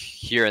spike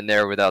here and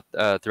there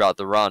throughout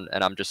the run.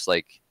 And I'm just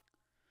like,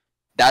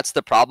 that's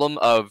the problem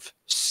of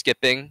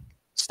skipping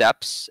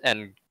steps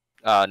and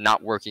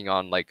not working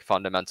on like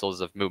fundamentals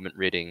of movement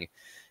reading,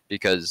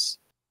 because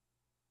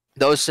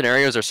those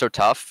scenarios are so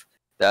tough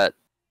that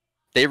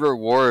they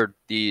reward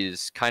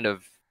these kind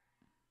of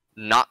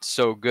not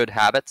so good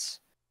habits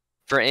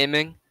for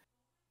aiming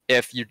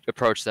if you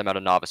approach them at a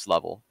novice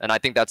level. And I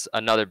think that's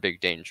another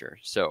big danger.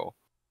 So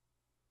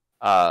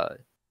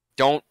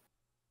don't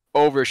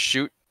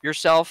overshoot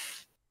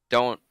yourself.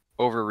 Don't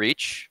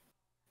overreach.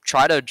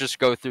 Try to just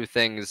go through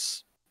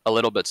things a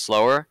little bit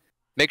slower.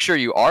 Make sure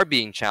you are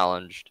being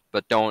challenged,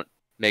 but don't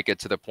make it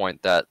to the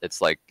point that it's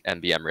like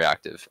NBM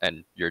reactive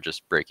and you're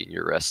just breaking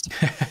your wrist.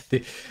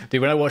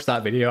 Dude, when I watched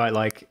that video, I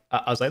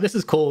was like, this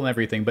is cool and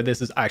everything, but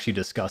this is actually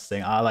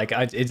disgusting.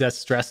 It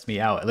just stressed me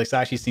out. It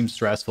actually seems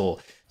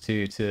stressful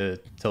to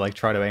like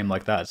try to aim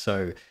like that.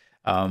 So,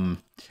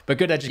 but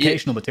good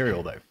educational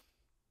material though.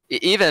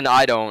 Even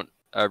I don't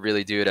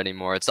really do it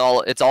anymore. It's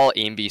all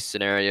aim beast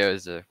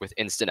scenarios with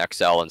instant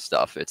XL and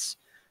stuff.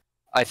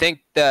 I think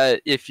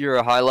that if you're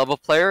a high level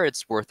player,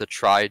 it's worth a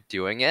try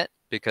doing it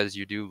because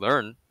you do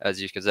learn,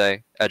 as you could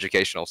say,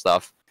 educational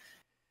stuff.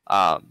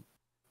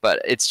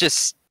 But it's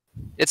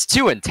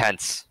too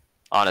intense,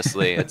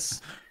 honestly.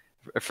 It's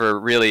for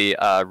really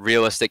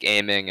realistic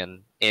aiming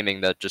and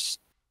aiming that just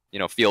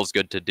feels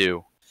good to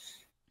do.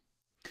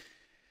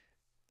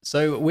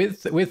 So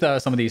with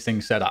some of these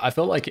things said, I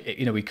felt like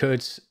we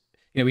could,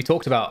 we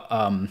talked about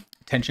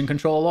tension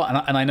control a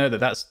lot, and I know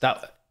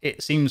that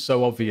it seems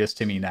so obvious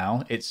to me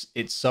now. It's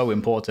so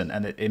important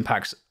and it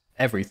impacts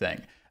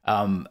everything,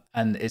 and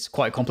it's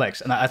quite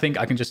complex. And I think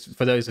I can just,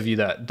 for those of you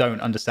that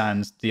don't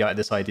understand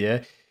this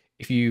idea,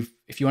 if you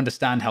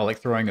understand how like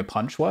throwing a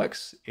punch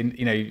works,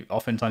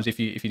 oftentimes if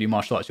you do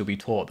martial arts, you'll be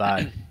taught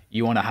that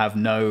you want to have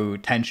no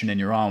tension in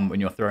your arm when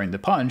you're throwing the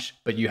punch,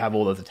 but you have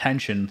all of the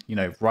tension,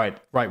 right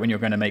when you're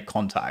going to make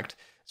contact,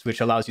 which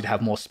allows you to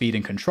have more speed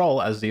and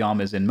control as the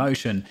arm is in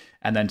motion,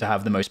 and then to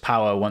have the most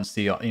power once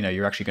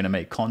you're actually going to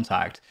make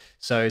contact.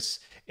 So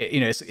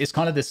it's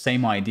kind of the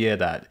same idea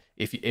that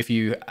if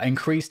you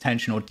increase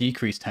tension or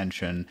decrease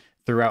tension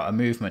throughout a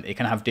movement, it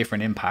can have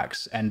different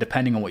impacts, and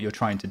depending on what you're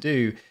trying to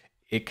do,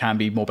 it can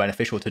be more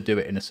beneficial to do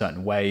it in a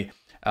certain way.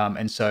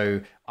 And so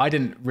I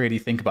didn't really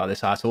think about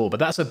this at all, but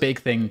that's a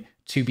big thing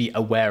to be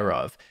aware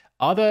of.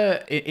 Are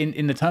there,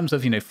 in the terms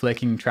of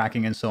flicking,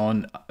 tracking, and so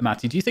on,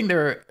 Matty, do you think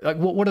there are, like,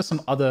 what are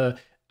some other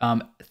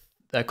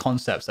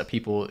concepts that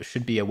people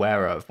should be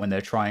aware of when they're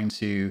trying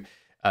to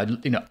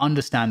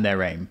understand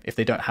their aim if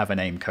they don't have an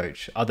aim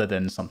coach, other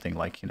than something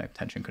like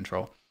tension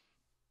control?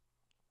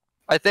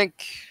 I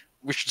think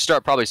we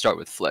should probably start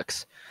with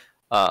flicks,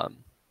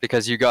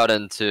 because you got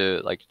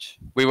into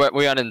we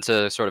went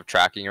into sort of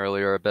tracking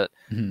earlier a bit,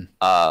 and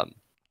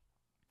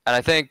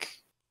I think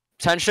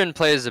tension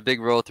plays a big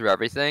role through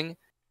everything.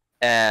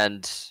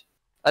 And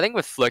I think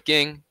with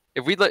flicking,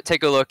 if we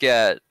take a look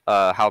at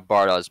how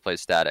Bardoz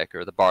plays static,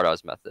 or the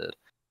Bardoz method,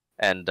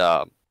 and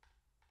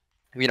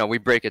we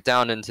break it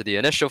down into the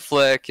initial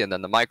flick and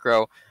then the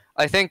micro,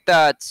 I think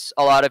that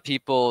a lot of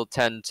people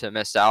tend to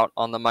miss out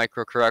on the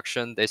micro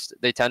correction.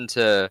 They tend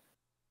to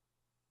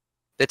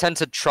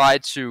try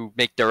to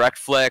make direct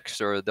flicks,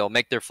 or they'll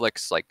make their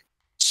flicks like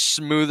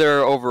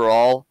smoother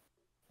overall,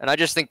 and I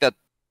just think that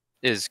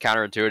is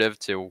counterintuitive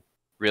to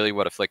really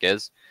what a flick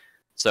is.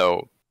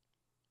 So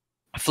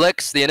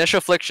flicks, the initial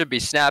flick should be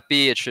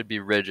snappy, it should be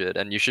rigid,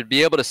 and you should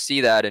be able to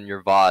see that in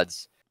your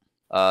VODs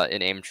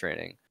in aim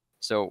training.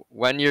 So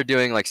when you're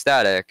doing like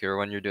static, or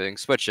when you're doing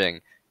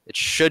switching, it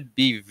should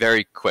be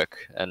very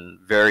quick and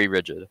very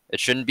rigid. It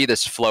shouldn't be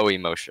this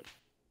flowy motion.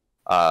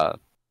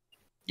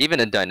 Even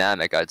in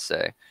dynamic, I'd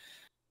say.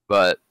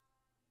 But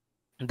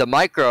the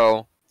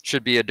micro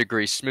should be a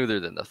degree smoother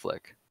than the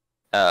flick,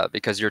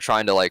 because you're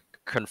trying to like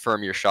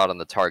confirm your shot on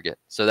the target.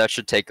 So that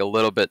should take a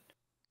little bit,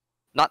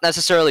 not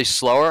necessarily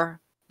slower,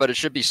 but it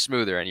should be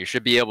smoother, and you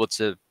should be able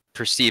to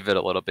perceive it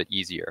a little bit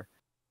easier.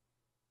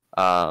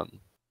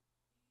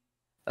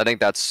 I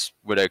think that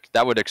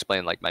would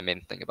explain like my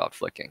main thing about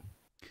flicking.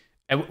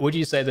 And would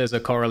you say there's a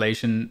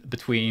correlation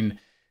between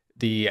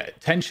the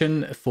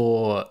tension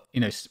for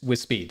with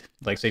speed?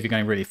 Like, so if you're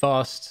going really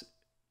fast,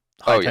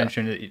 high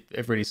tension,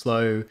 if really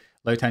slow,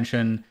 low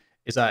tension,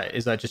 is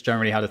that just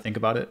generally how to think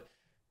about it?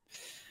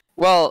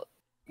 Well,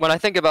 when I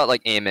think about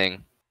like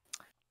aiming,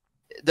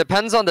 it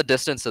depends on the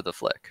distance of the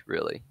flick,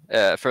 really.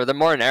 For the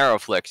more narrow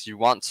flicks, you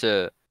want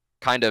to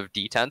kind of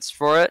detense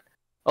for it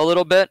a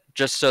little bit,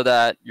 just so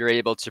that you're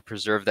able to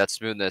preserve that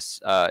smoothness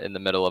in the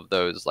middle of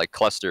those like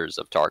clusters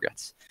of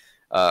targets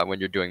when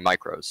you're doing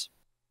micros.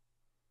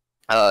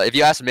 If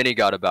you ask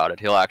Minigod about it,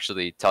 he'll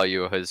actually tell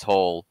you his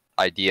whole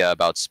idea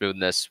about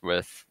smoothness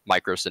with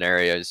micro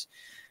scenarios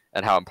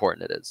and how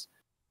important it is.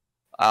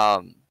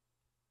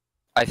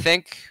 I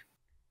think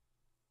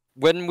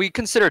when we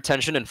consider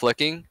tension and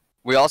flicking,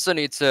 we also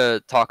need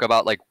to talk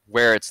about like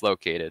where it's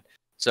located.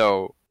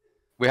 So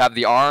we have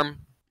the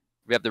arm,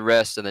 we have the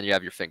wrist, and then you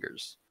have your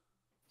fingers.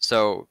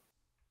 So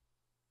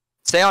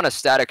say on a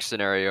static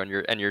scenario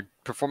and you're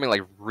performing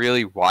like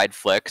really wide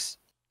flicks,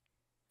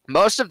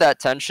 most of that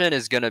tension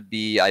is going to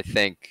be, I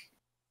think,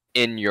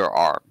 in your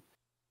arm,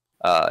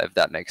 if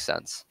that makes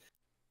sense.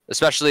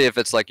 Especially if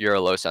it's like you're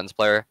a low sense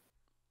player.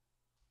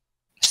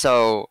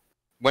 So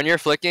when you're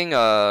flicking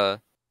a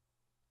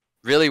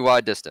really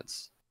wide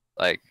distance,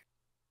 like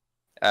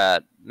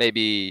at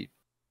maybe,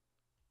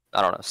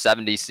 I don't know,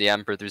 70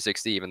 cm per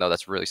 360, even though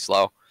that's really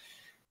slow,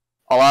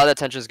 a lot of that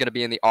tension is going to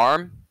be in the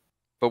arm.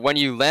 But when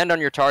you land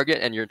on your target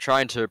and you're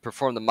trying to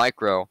perform the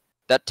micro,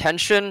 that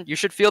tension, you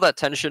should feel that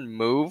tension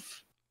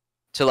move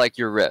to like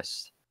your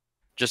wrist,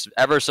 just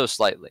ever so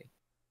slightly.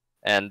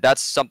 And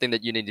that's something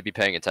that you need to be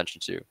paying attention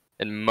to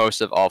in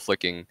most of all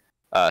flicking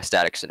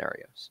static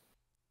scenarios.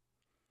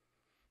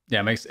 Yeah,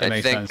 it makes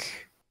sense.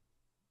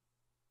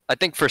 I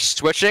think for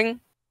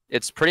switching,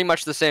 it's pretty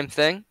much the same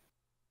thing,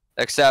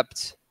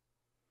 except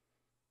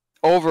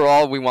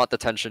overall we want the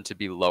tension to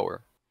be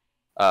lower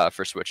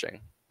for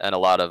switching. And a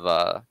lot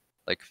of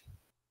like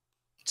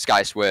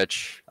sky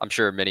switch, I'm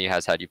sure Mini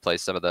has had you play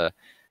some of the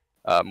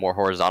more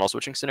horizontal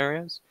switching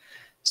scenarios.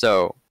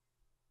 So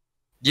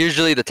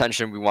usually the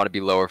tension we want to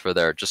be lower for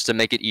there, just to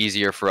make it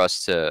easier for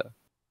us to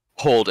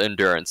hold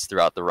endurance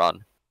throughout the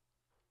run.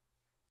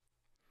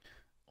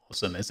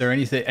 Awesome. Is there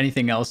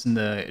anything else in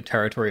the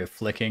territory of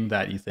flicking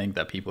that you think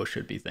that people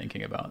should be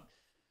thinking about?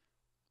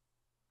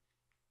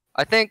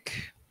 I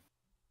think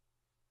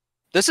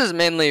this is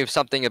mainly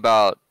something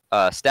about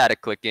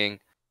static clicking.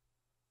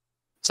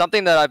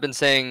 Something that I've been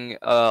saying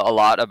a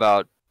lot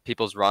about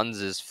people's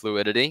runs is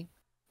fluidity.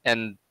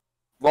 And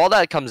all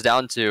that comes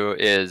down to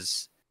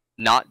is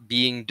not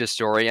being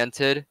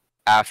disoriented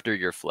after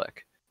your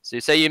flick. So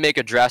you say you make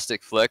a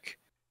drastic flick,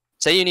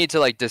 say you need to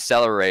like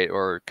decelerate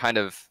or kind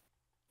of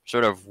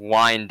sort of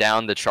wind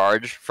down the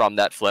charge from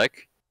that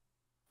flick.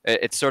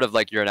 It's sort of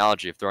like your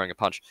analogy of throwing a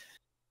punch.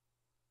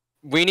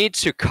 We need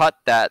to cut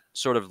that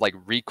sort of like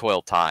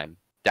recoil time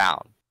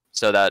down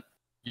so that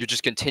you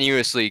just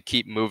continuously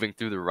keep moving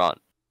through the run.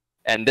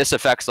 And this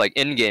affects like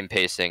in-game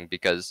pacing,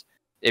 because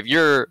if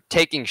you're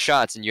taking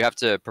shots and you have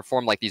to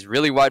perform like these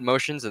really wide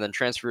motions and then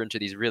transfer into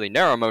these really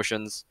narrow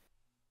motions,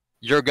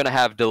 you're going to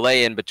have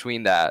delay in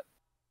between that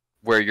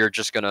where you're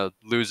just going to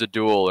lose a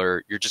duel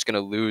or you're just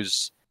going to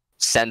lose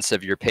sense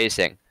of your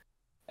pacing.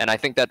 And I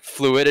think that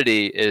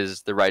fluidity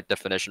is the right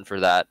definition for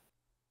that.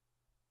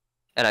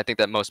 And I think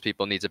that most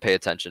people need to pay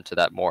attention to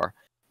that more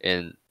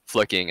in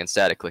flicking and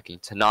static clicking,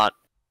 to not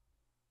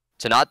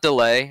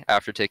delay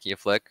after taking a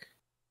flick,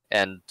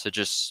 and to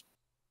just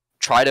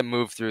try to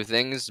move through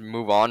things,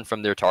 move on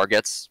from their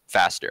targets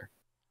faster.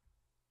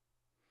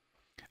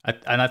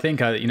 And I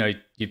think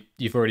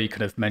you've already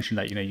kind of mentioned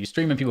that you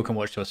stream and people can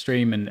watch your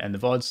stream and the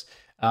VODs.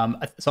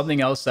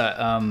 Something else that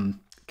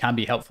can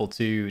be helpful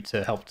to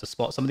help to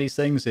spot some of these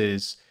things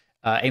is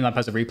AimLab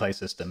has a replay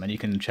system, and you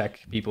can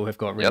check people who've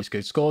got really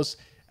good scores,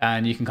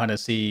 and you can kind of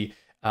see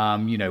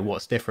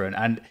what's different.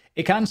 And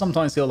it can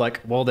sometimes feel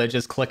like, well, they're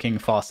just clicking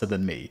faster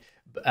than me.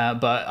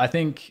 But I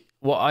think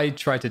what I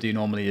try to do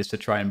normally is to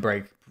try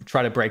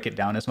to break it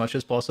down as much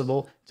as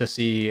possible to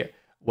see,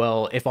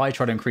 well, if I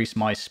try to increase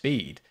my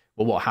speed,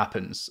 well, what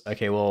happens?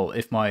 Okay, well,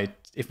 if my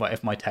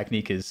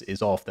technique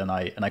is off, then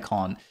I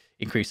can't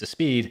increase the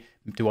speed.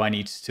 Do I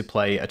need to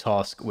play a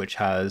task which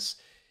has,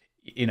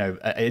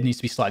 it needs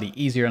to be slightly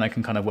easier, and I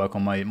can kind of work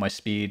on my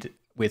speed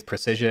with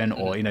precision,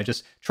 or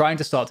just trying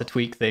to start to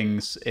tweak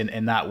things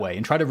in that way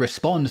and try to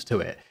respond to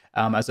it,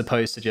 as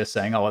opposed to just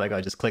saying, oh, well, that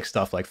guy just clicks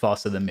stuff like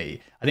faster than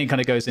me. I think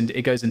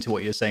it goes into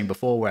what you were saying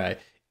before, where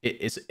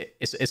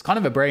it's kind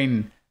of a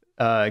brain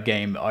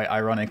game,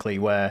 ironically,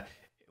 where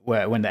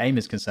when the aim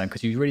is concerned,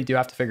 because you really do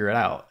have to figure it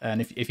out.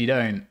 And if you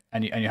don't,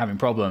 and you're having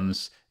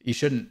problems, you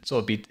shouldn't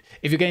sort of be,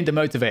 if you're getting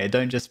demotivated,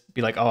 don't just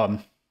be like, oh,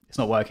 it's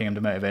not working, I'm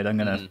demotivated, I'm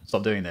gonna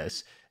stop doing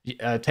this.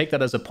 Take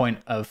that as a point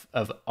of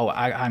oh,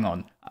 hang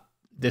on,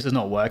 this is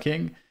not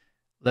working,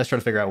 let's try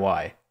to figure out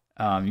why.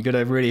 You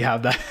gotta really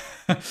have that.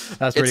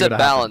 It's a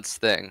balance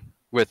thing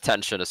with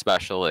tension,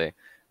 especially.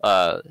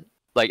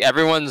 Like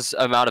everyone's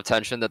amount of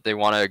tension that they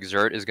want to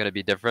exert is going to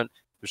be different.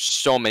 There's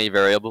so many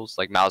variables,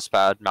 like mouse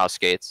pad, mouse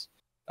skates,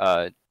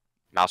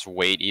 mouse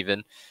weight,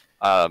 even.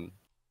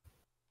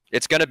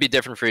 It's going to be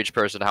different for each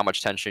person how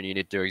much tension you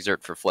need to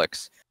exert for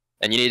flicks,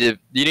 and you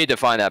need to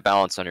find that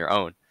balance on your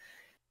own.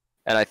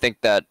 And I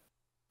think that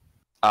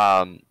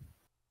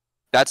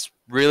that's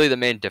really the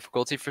main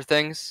difficulty for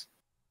things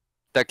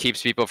that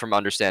keeps people from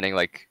understanding,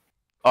 like,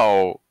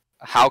 oh,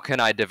 how can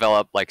I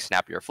develop like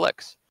snappier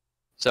flicks?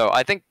 So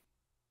I think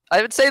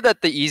I would say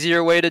that the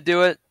easier way to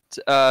do it,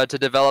 to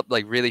develop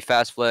like really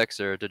fast flicks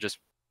or to just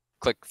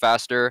click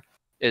faster,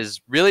 is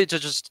really to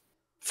just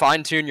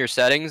fine tune your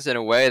settings in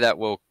a way that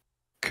will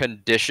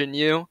condition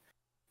you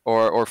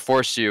or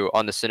force you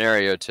on the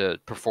scenario to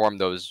perform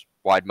those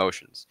wide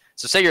motions.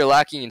 So say you're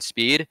lacking in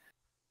speed,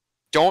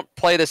 don't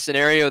play the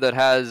scenario that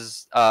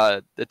has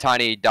the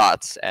tiny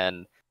dots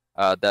and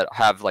that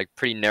have like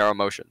pretty narrow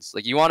motions.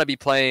 Like you want to be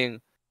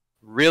playing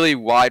really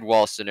wide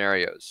wall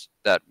scenarios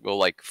that will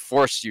like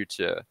force you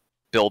to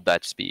build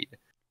that speed,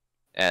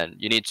 and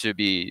you need to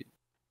be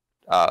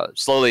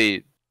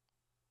slowly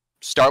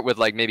start with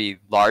like maybe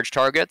large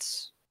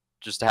targets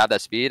just to have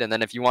that speed, and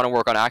then if you want to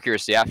work on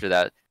accuracy after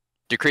that,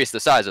 decrease the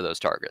size of those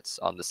targets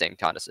on the same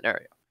kind of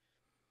scenario.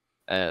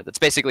 That's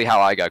basically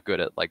how I got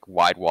good at like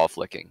wide wall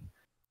flicking.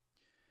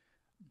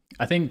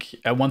 I think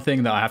one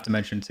thing that I have to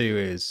mention too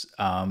is,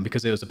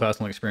 because it was a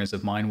personal experience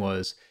of mine,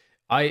 was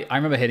I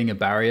remember hitting a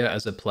barrier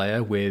as a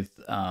player with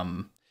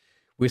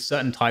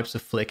certain types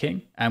of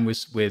flicking and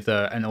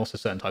and also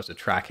certain types of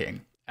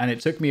tracking. And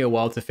it took me a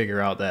while to figure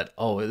out that,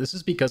 oh, this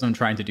is because I'm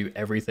trying to do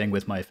everything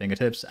with my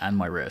fingertips and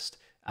my wrist.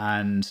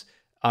 And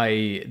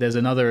there's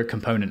another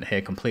component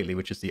here completely,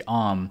 which is the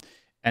arm.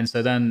 And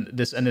so then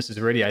this is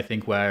really, I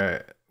think,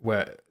 where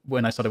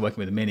when I started working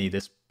with Mini,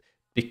 this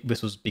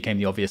became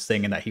the obvious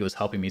thing, and that he was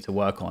helping me to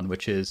work on,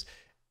 which is,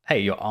 hey,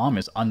 your arm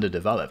is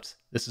underdeveloped.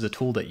 This is a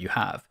tool that you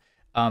have.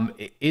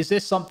 Is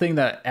this something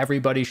that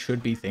everybody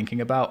should be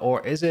thinking about,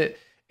 or is it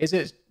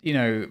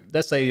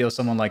let's say you're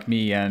someone like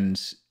me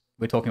and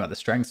we're talking about the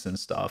strengths and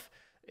stuff.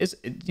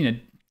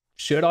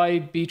 should I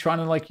be trying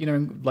to like,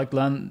 like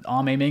learn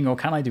arm aiming, or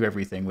can I do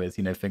everything with,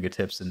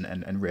 fingertips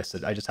and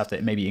wrists? I just have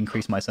to maybe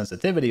increase my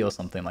sensitivity or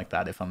something like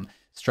that if I'm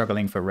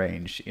struggling for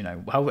range.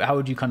 How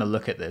would you kind of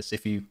look at this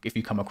if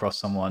you come across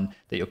someone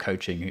that you're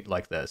coaching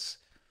like this?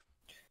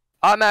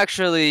 I'm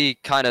actually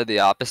kind of the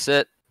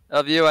opposite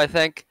of you, I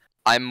think.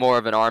 I'm more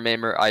of an arm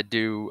aimer. I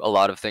do a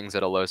lot of things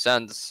at a low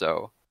sense,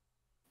 so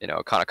it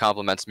kind of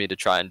complements me to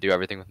try and do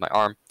everything with my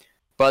arm.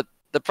 But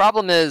the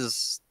problem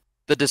is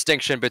the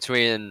distinction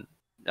between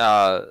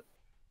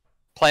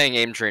playing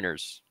aim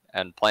trainers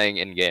and playing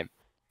in game.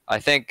 I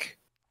think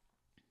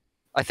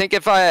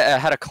if I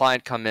had a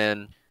client come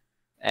in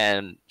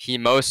and he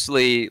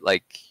mostly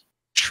like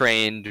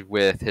trained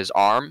with his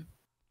arm,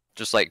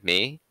 just like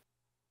me,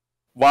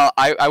 while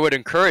I would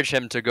encourage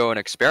him to go and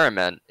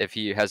experiment if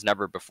he has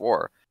never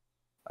before,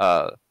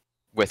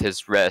 with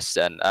his wrists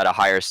and at a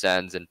higher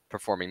sense and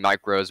performing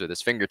micros with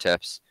his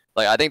fingertips.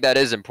 Like, I think that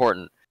is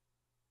important.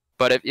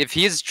 But if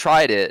he's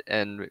tried it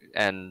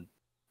and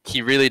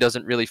he really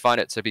doesn't really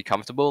find it to be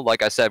comfortable,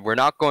 like I said, we're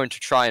not going to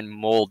try and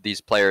mold these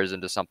players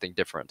into something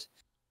different.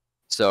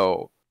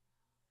 So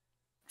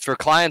for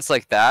clients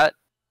like that,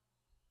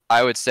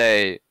 I would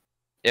say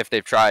if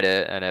they've tried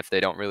it and if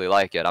they don't really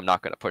like it, I'm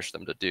not going to push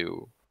them to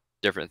do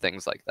different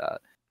things like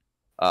that.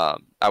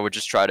 I would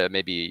just try to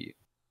maybe,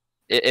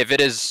 if it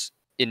is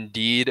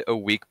indeed a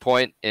weak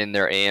point in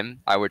their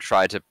aim, I would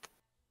try to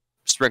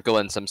sprinkle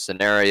in some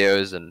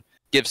scenarios and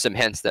give some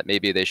hints that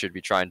maybe they should be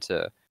trying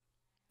to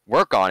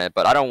work on it,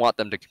 but I don't want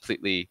them to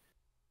completely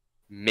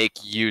make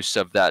use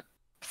of that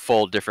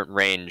full different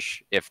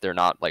range if they're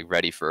not like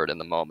ready for it in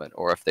the moment,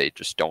 or if they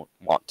just don't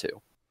want to.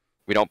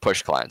 We don't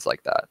push clients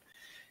like that.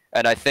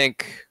 And I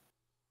think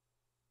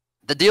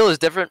the deal is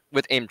different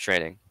with aim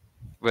training.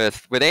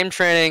 With aim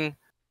training,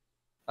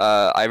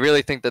 I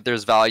really think that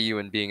there's value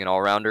in being an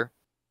all-rounder.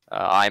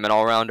 I'm an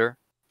all-rounder.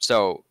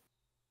 So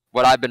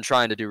what I've been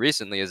trying to do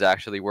recently is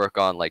actually work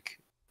on like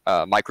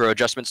micro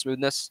adjustment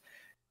smoothness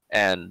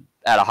and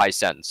at a high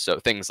sense. So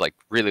things like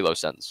really low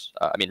sense.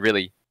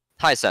 Really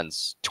high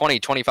sense, 20,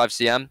 25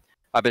 cm.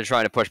 I've been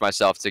trying to push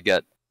myself to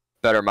get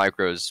better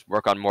micros,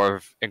 work on more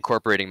of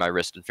incorporating my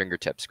wrist and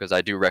fingertips, because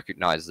I do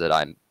recognize that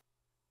I'm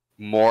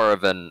more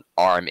of an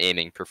arm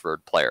aiming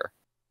preferred player.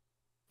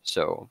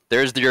 So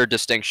there's your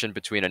distinction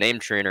between an aim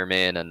trainer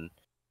main and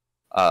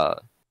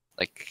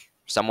like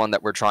someone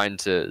that we're trying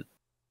to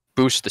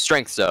boost the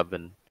strengths of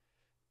and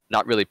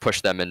not really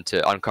push them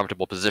into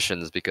uncomfortable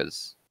positions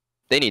because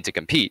they need to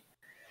compete.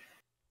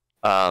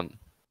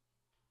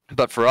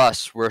 But for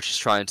us, we're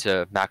just trying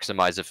to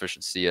maximize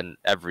efficiency in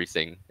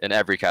everything, in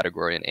every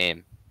category in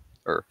aim.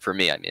 Or for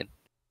me, I mean.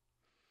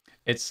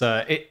 It's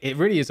it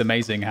really is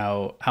amazing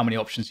how many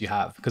options you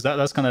have, because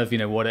that's kind of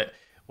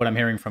what I'm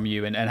hearing from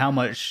you, and how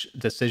much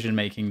decision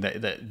making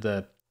that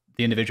the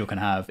individual can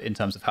have in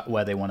terms of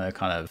where they want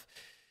to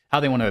how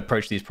they want to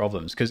approach these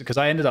problems. Because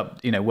I ended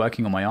up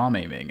working on my arm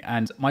aiming,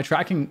 and my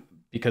tracking,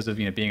 because of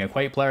being a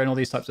Quake player and all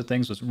these types of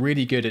things, was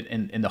really good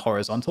in the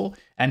horizontal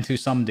and to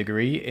some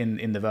degree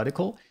in the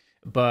vertical.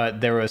 But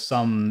there are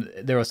some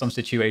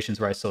situations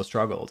where I still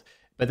struggled.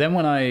 But then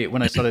when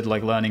I started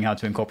like learning how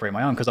to incorporate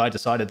my arm, because I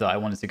decided that I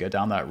wanted to go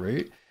down that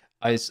route,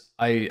 as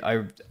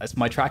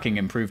my tracking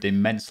improved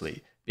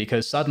immensely,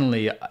 because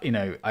suddenly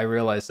I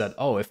realized that,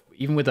 if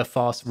even with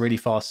a really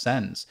fast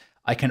sense,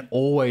 I can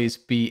always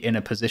be in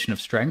a position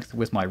of strength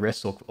with my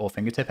wrist or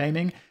fingertip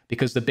aiming.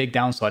 Because the big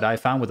downside I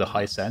found with a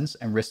high sense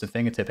and wrist and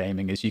fingertip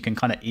aiming is you can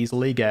kind of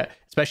easily get,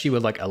 especially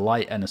with like a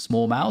light and a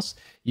small mouse,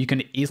 you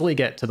can easily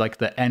get to like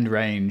the end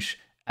range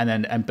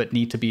but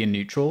need to be in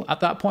neutral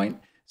at that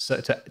point. So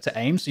to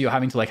aim, so you're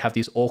having to like have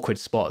these awkward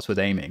spots with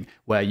aiming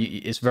where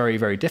it's very,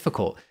 very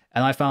difficult.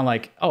 And I found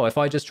like, if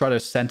I just try to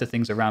center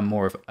things around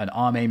more of an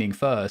arm aiming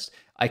first,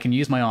 I can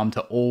use my arm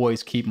to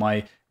always keep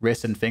my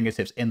wrist and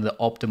fingertips in the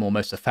optimal,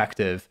 most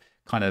effective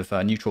kind of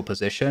neutral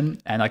position.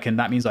 And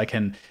that means I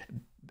can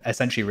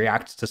essentially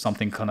react to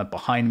something kind of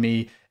behind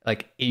me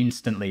like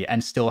instantly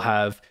and still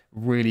have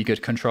really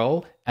good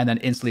control, and then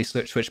instantly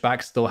switch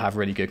back, still have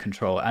really good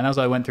control. And as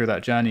I went through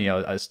that journey,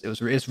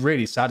 it's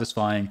really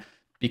satisfying,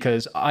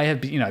 because I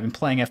have I've been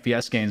playing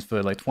FPS games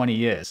for like 20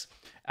 years,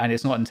 and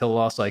it's not until the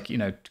last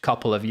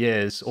couple of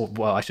years, or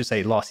well, I should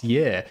say last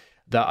year,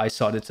 that I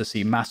started to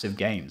see massive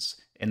gains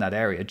in that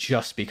area,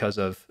 just because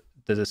of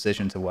the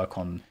decision to work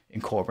on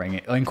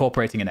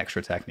incorporating an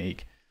extra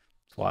technique.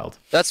 It's wild.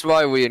 That's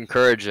why we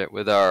encourage it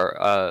with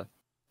our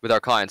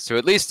clients to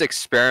at least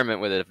experiment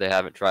with it if they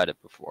haven't tried it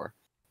before,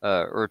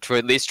 or to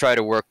at least try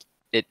to work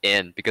it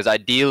in, because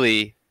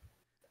ideally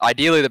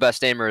the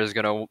best aimer is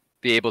going to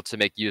be able to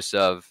make use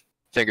of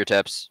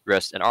fingertips,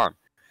 wrist, and arm.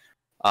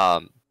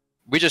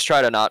 We just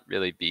try to not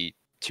really be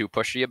too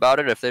pushy about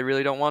it if they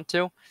really don't want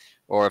to,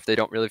 or if they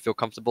don't really feel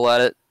comfortable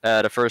at it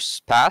at a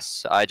first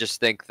pass. I just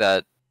think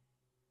that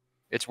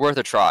it's worth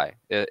a try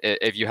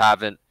if you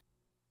haven't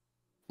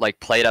like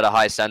played at a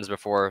high sense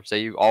before.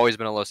 Say you've always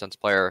been a low sense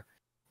player.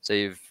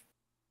 Say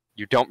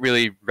you don't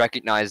really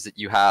recognize that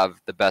you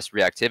have the best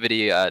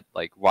reactivity at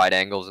like wide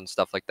angles and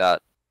stuff like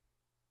that,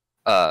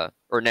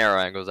 or narrow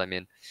angles, I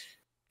mean.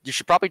 you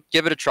should probably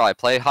give it a try.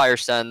 Play higher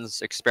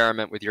sends,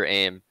 experiment with your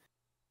aim,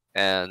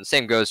 and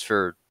same goes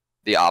for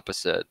the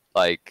opposite.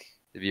 Like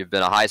if you've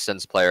been a high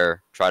sense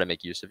player, try to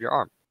make use of your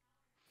arm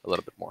a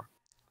little bit more.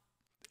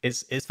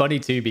 It's funny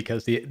too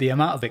because the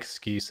amount of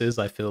excuses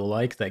I feel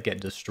like that get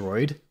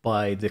destroyed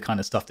by the kind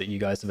of stuff that you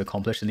guys have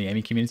accomplished in the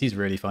aiming community is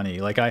really funny.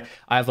 Like I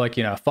have like,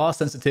 you know, fast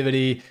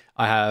sensitivity,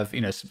 I have,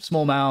 you know,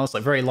 small mouse,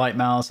 like very light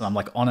mouse, and I'm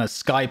like on a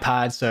sky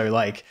pad, so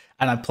like,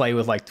 and I play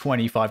with like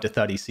 25 to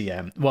 30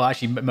 cm. Well,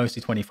 actually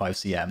mostly 25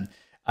 cm.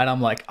 And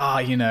I'm like,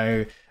 you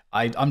know,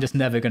 I'm just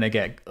never gonna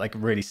get like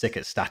really sick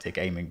at static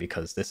aiming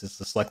because this is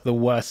just like the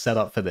worst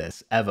setup for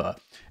this ever.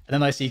 And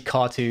then I see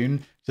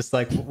Cartoon just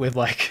like with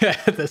like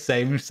the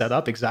same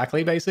setup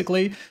exactly,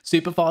 basically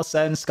super fast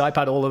send,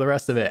 skypad, all of the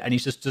rest of it, and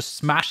he's just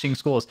smashing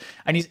scores,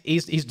 and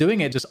he's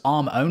doing it just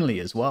arm only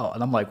as well.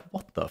 And I'm like,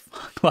 what the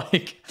fuck?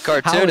 Like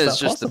Cartoon is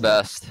just possible? The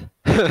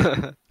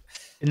best.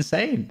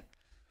 Insane.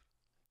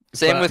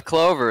 Same with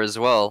Clover as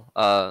well.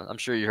 I'm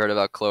sure you heard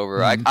about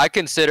Clover. I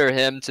consider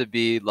him to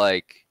be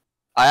like,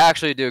 I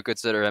actually do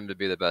consider him to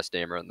be the best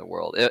aimer in the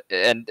world.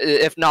 And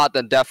if not,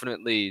 then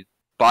definitely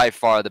by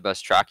far the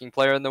best tracking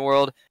player in the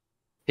world.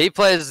 He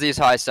plays these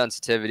high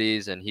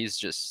sensitivities, and he's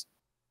just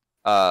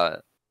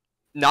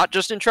not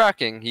just in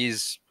tracking.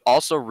 He's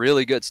also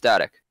really good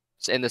static,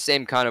 in the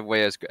same kind of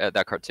way as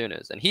that Cartoon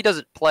is. And he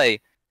doesn't play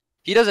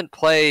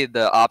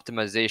the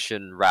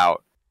optimization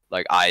route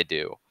like I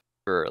do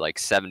for like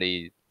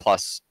 70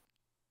 plus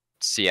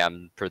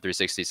cm per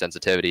 360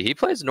 sensitivity. He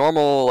plays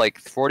normal like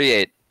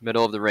 48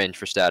 middle of the range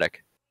for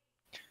static.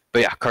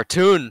 But yeah,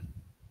 Cartoon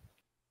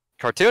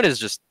is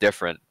just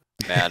different,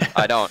 man.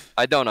 I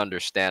don't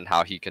understand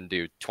how he can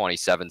do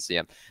 27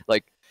 cm.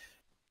 Like,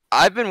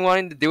 I've been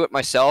wanting to do it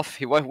myself.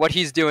 What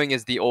he's doing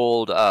is the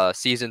old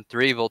season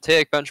 3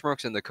 Voltaic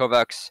benchmarks in the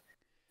Kovacs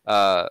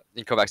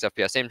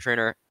FPS aim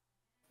trainer.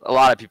 A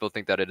lot of people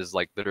think that it is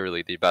like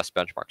literally the best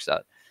benchmark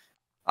set.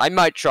 I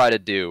might try to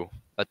do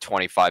a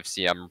 25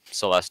 cm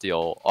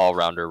Celestial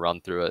all-rounder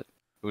run through it.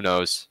 Who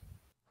knows?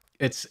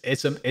 It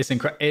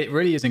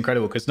really is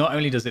incredible because not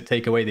only does it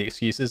take away the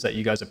excuses that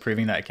you guys are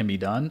proving that it can be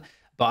done,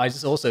 but I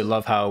just also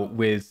love how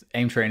with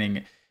aim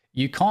training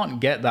you can't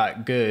get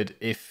that good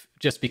if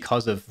just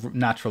because of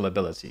natural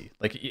ability.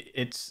 Like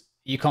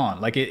you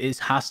can't. Like it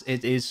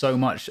is so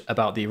much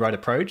about the right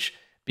approach,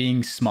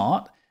 being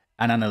smart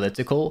and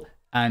analytical,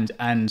 and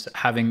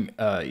having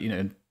you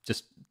know,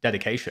 just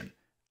dedication.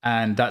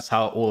 And that's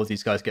how all of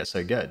these guys get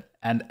so good.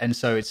 And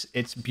so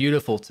it's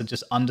beautiful to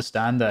just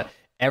understand that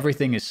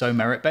everything is so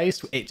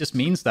merit-based. It just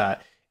means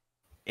that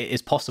it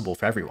is possible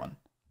for everyone.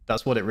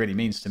 That's what it really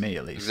means to me,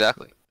 at least.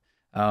 Exactly.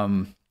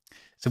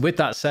 So with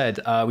that said,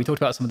 we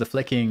talked about some of the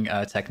flicking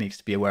techniques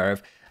to be aware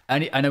of.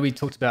 And I know we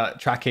talked about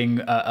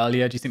tracking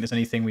earlier. Do you think there's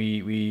anything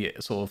we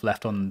sort of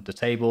left on the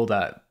table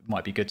that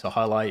might be good to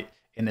highlight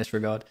in this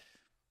regard?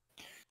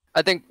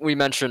 I think we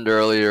mentioned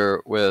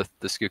earlier with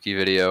the Skooky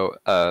video,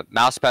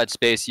 mousepad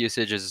space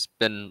usage has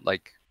been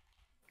like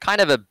kind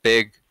of a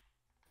big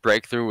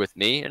breakthrough with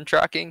me in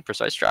tracking,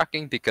 precise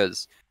tracking,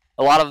 because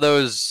a lot of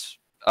those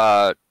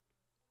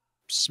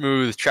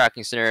smooth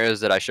tracking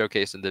scenarios that I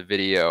showcase in the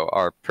video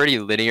are pretty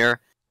linear,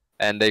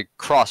 and they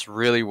cross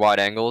really wide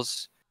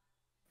angles.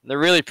 They're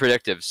really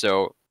predictive,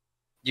 so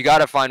you got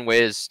to find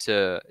ways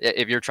to,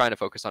 if you're trying to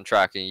focus on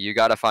tracking, you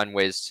got to find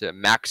ways to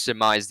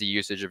maximize the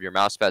usage of your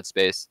mousepad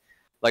space.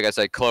 Like I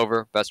said,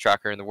 Clover, best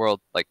tracker in the world.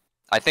 Like,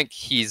 I think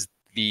he's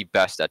the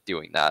best at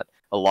doing that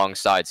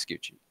alongside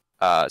Skooky.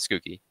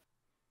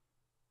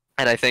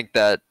 And I think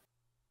the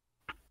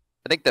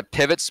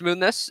pivot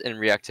smoothness and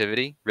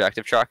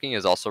reactive tracking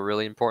is also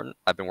really important.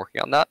 I've been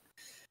working on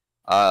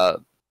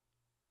that.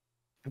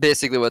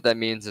 Basically what that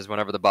means is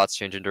whenever the bots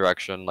change in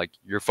direction, like,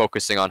 you're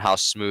focusing on how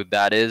smooth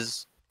that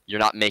is. You're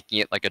not making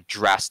it like a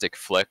drastic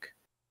flick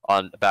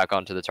back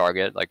onto the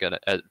target, like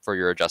for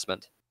your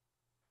adjustment.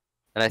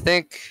 And I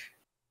think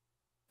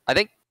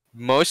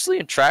mostly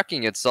in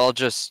tracking, it's all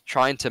just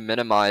trying to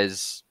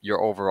minimize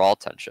your overall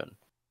tension.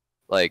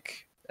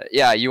 Like,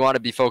 yeah, you want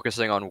to be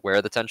focusing on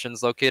where the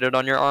tension's located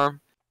on your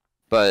arm,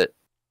 but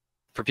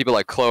for people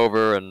like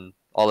Clover and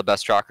all the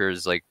best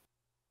trackers, like,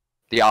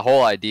 the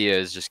whole idea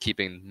is just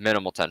keeping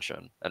minimal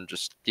tension and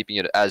just keeping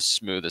it as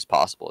smooth as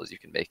possible as you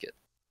can make it.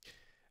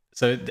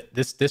 So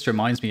this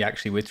reminds me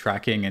actually with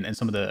tracking and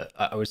some of the,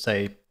 I would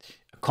say,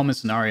 a common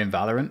scenario in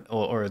Valorant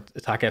or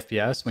attack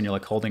FPS when you're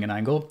like holding an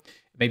angle.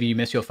 Maybe you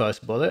miss your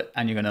first bullet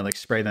and you're gonna like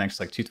spray the next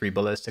like 2-3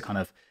 bullets to kind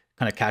of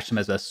catch them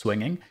as they're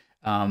swinging.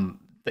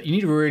 That you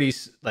need to really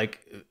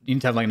you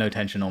need to have like no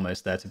tension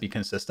almost there to be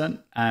consistent.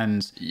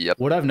 And yep.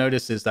 What I've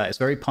noticed is that it's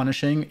very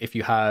punishing if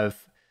you have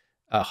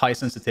high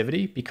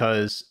sensitivity,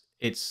 because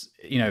it's,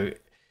 you know,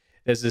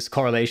 there's this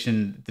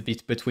correlation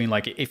between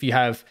like if you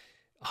have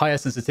higher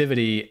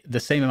sensitivity, the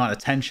same amount of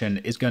tension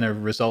is going to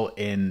result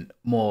in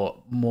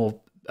more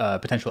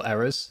potential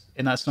errors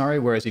in that scenario.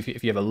 Whereas if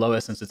you have a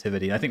lower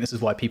sensitivity, and I think this is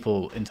why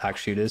people in tac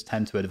shooters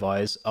tend to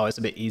advise, oh, it's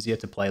a bit easier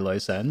to play low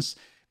sense,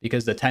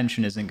 because the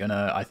tension isn't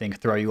gonna, I think,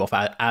 throw you off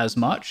as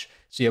much.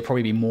 So you'll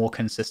probably be more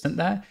consistent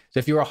there. So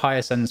if you're a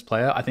higher sentence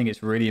player, I think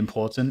it's really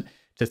important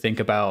to think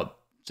about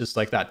just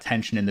like that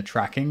tension in the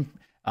tracking.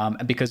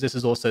 And because this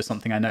is also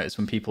something I notice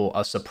when people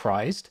are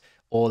surprised,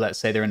 or let's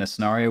say they're in a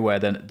scenario where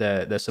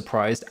they're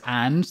surprised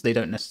and they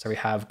don't necessarily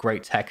have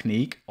great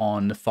technique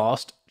on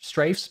fast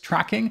strafes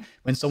tracking.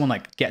 When someone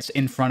like gets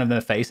in front of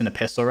their face in a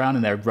pistol round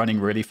and they're running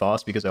really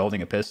fast because they're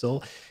holding a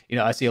pistol, you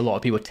know, I see a lot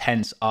of people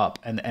tense up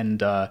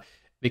and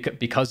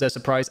because they're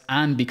surprised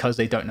and because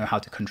they don't know how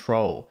to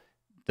control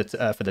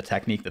for the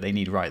technique that they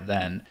need right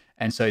then.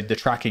 And so the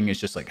tracking is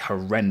just like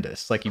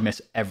horrendous. Like you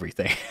miss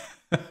everything.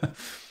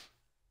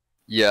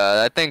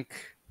 Yeah, I think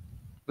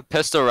with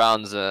pistol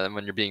rounds,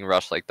 when you're being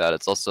rushed like that,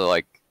 it's also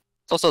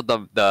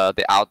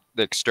the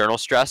external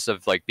stress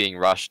of like being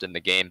rushed in the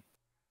game,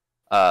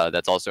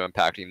 that's also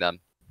impacting them.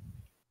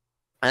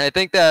 And I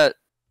think that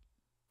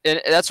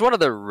that's one of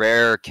the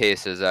rare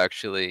cases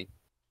actually.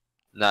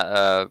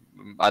 I'd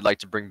like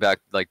to bring back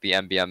like the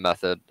MBM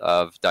method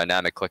of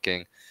dynamic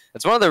clicking.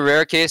 It's one of the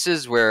rare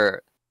cases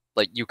where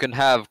like you can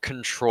have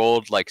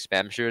controlled like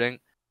spam shooting,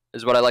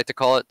 is what I like to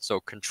call it. So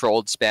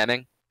controlled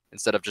spamming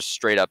instead of just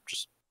straight up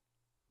just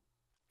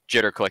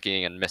jitter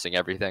clicking and missing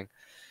everything.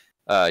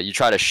 You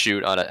try to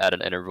shoot at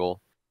an interval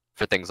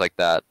for things like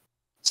that.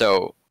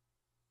 So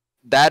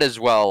that as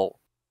well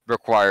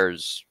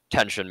requires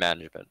tension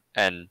management,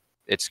 and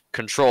it's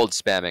controlled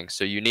spamming.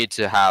 So you need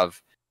to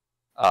have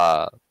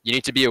you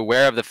need to be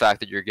aware of the fact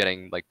that you're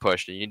getting like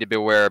pushed, and you need to be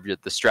aware of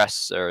the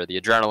stress or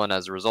the adrenaline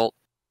as a result,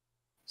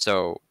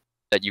 so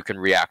that you can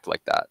react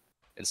like that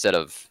instead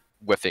of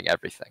whiffing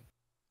everything.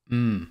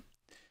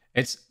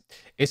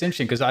 It's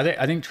interesting because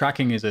I think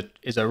tracking is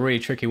a really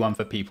tricky one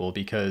for people,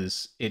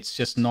 because it's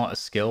just not a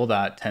skill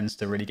that tends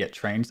to really get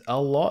trained a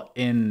lot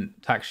in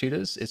tac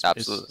shooters. It's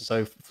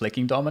so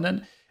flicking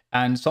dominant.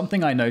 And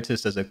something I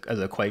noticed as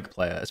a Quake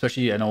player,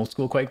 especially an old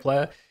school Quake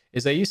player,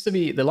 is there used to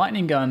be the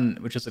lightning gun,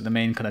 which is like the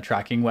main kind of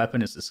tracking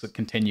weapon. It's this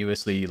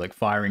continuously like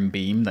firing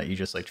beam that you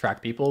just like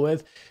track people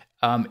with.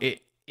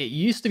 It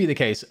used to be the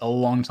case a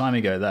long time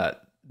ago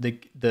that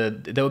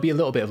there would be a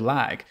little bit of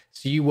lag,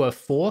 so you were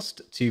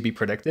forced to be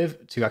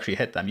predictive to actually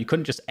hit them. You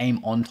couldn't just aim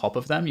on top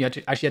of them. You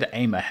actually had to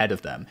aim ahead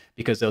of them,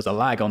 because there was a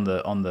lag on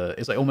the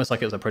it's like almost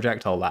like it was a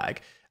projectile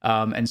lag.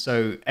 And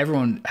so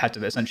everyone had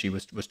to essentially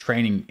was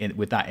training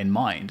with that in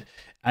mind.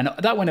 And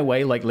that went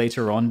away like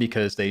later on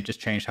because they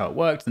just changed how it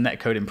worked. The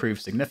netcode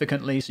improved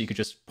significantly, so you could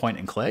just point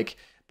and click.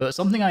 But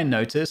something I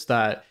noticed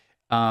that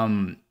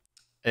when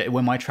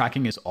my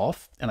tracking is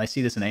off, and I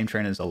see this in aim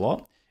trainers a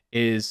lot,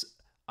 is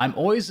I'm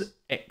always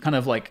kind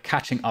of like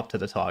catching up to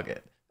the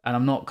target, and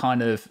I'm not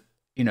kind of,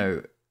 you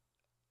know,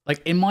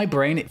 like in my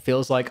brain, it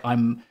feels like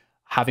I'm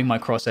having my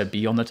crosshair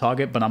be on the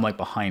target, but I'm like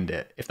behind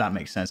it, if that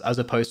makes sense, as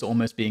opposed to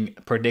almost being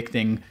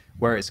predicting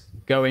where it's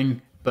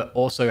going, but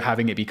also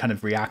having it be kind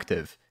of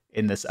reactive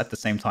in this at the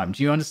same time.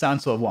 Do you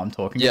understand sort of what I'm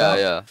talking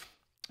about?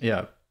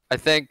 Yeah. I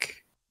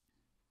think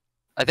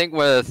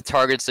with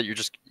targets that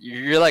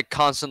you're like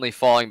constantly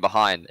falling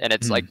behind, and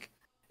it's like,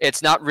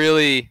 it's not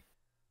really.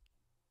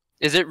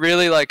 Is it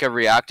really like a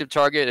reactive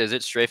target? Is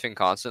it strafing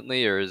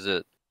constantly, or is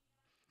it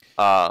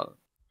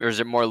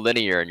more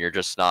linear and you're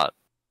just not?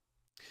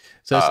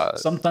 So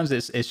sometimes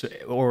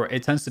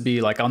it tends to be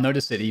like, I'll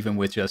notice it even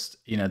with just,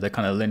 you know, the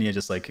kind of linear,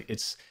 just like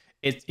it's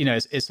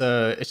just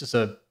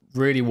a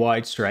really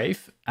wide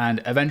strafe,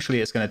 and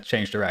eventually it's going to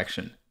change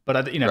direction.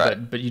 But you know,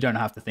 right. but you don't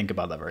have to think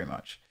about that very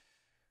much.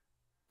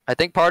 I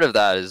think part of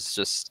that is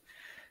just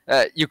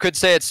you could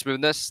say it's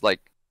smoothness, like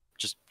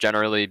just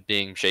generally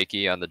being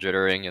shaky on the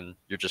jittering, and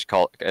you're just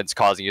it's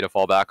causing you to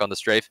fall back on the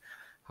strafe.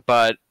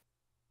 But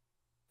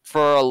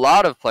for a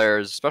lot of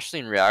players, especially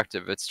in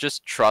reactive, it's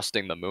just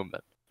trusting the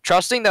movement,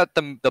 trusting that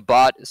the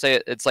bot,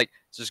 say it's like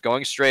it's just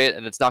going straight,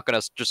 and it's not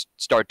gonna just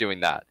start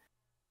doing that.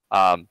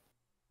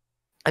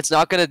 It's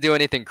not gonna do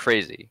anything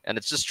crazy, and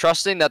it's just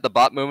trusting that the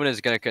bot movement is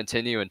gonna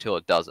continue until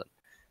it doesn't.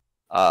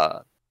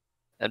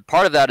 And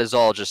part of that is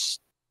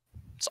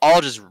it's all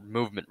just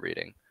movement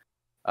reading.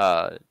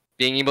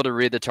 Being able to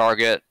read the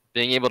target,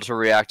 being able to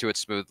react to it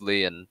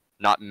smoothly and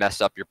not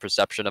mess up your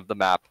perception of the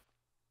map.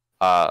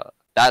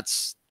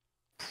 That's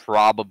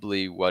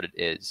probably what it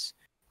is.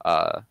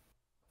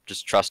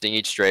 Just trusting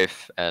each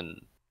strafe and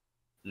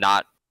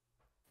not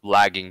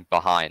lagging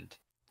behind,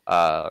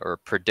 or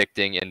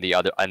predicting in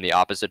the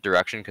opposite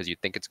direction because you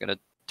think it's gonna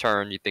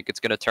turn. You think it's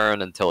gonna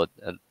turn until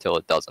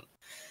it doesn't.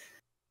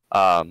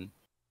 On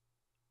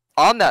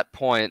that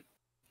point,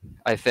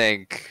 I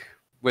think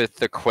with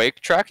the Quake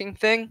tracking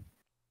thing,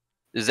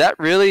 is that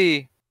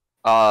really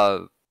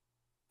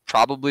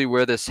probably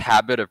where this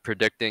habit of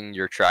predicting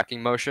your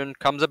tracking motion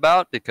comes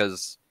about?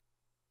 Because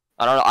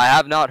I don't know, I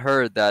have not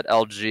heard that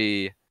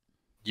EliGE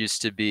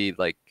used to be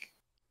like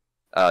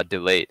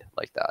delayed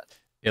like that.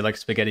 Yeah, like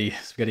spaghetti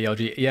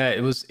EliGE. Yeah,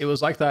 it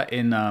was like that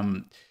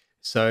in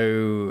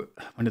so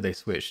when did they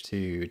switch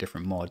to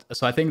different mod?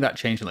 So I think that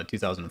changed in like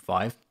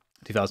 2004,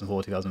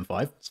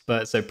 2005.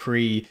 But so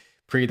pre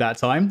that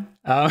time.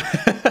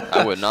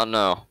 I would not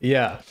know.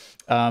 Yeah.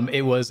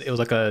 It was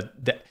like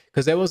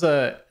because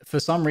for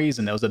some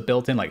reason there was a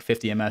built-in like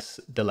 50 ms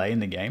delay in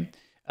the game.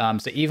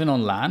 So even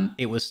on LAN,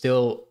 it was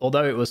still,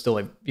 although it was still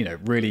like,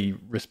 really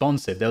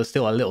responsive, there was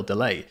still a little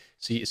delay.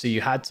 So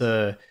you had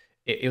to,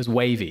 it was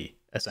wavy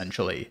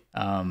essentially,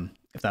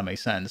 if that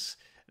makes sense.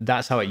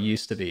 That's how it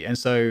used to be. And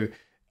so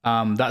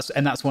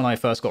that's when I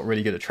first got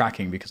really good at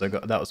tracking, because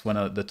that was when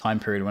the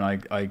time period when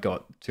I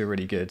got to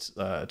really good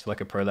to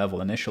like a pro level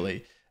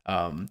initially.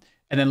 And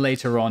then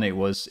later on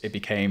it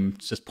became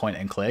just point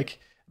and click.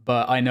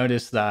 But I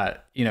noticed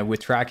that, with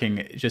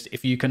tracking, just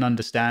if you can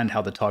understand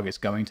how the target's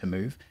going to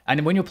move,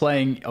 and when you're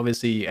playing,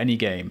 obviously, any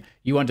game,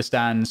 you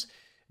understand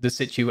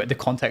the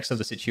context of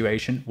the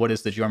situation. What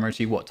is the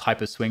geometry? What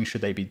type of swing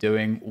should they be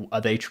doing?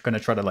 Are they going to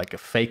try to like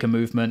fake a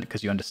movement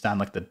because you understand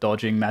like the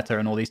dodging meta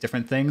and all these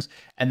different things?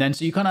 And then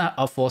so you kind of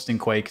are forced in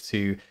Quake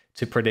to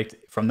predict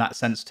from that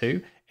sense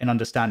too, in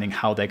understanding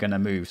how they're going to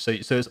move. So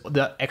it's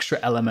the extra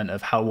element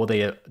of how will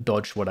they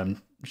dodge what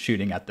I'm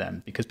shooting at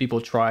them, because people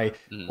try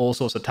all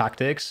sorts of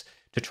tactics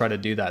to try to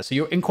do that. So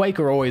you're in Quake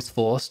are always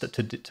forced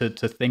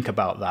to think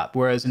about that.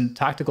 Whereas in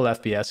tactical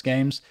FPS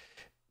games,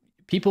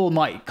 people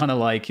might kind of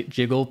like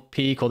jiggle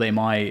peek, or they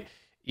might,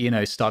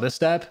 stutter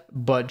step,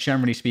 but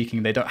generally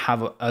speaking, they don't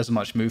have as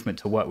much movement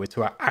to work with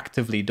to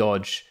actively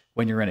dodge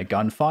when you're in a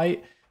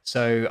gunfight.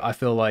 So I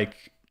feel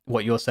like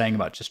what you're saying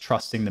about just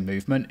trusting the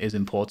movement is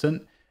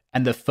important.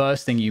 And the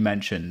first thing you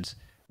mentioned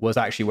was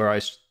actually where I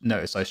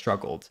noticed I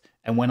struggled.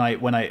 And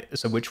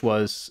which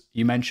was,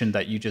 you mentioned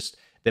that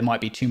there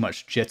might be too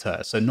much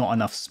jitter, so not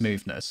enough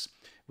smoothness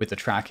with the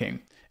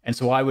tracking. And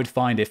so I would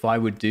find if I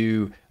would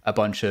do a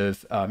bunch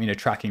of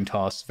tracking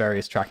tasks,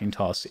 various tracking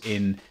tasks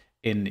in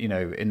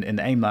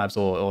the aim labs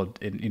or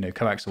in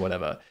coax or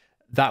whatever,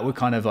 that would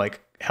kind of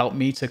like help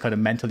me to kind of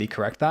mentally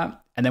correct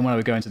that. And then when I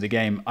would go into the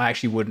game, I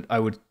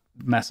would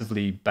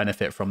massively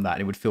benefit from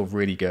that. It would feel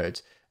really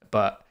good.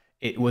 But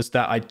it was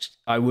that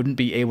I wouldn't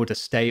be able to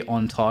stay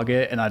on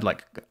target, and I'd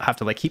like have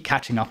to like keep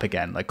catching up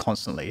again, like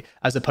constantly,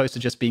 as opposed to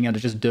just being able to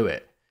just do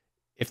it,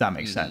 if that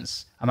makes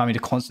sense. I'm having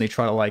to constantly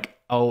try to like,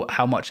 oh,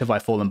 how much have I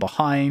fallen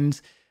behind?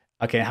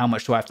 Okay, how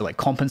much do I have to like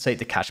compensate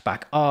to catch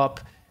back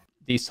up?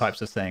 These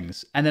types of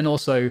things. And then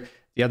also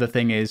the other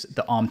thing is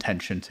the arm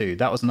tension too.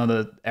 That was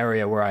another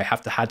area where I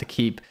had to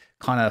keep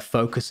kind of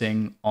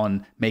focusing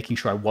on making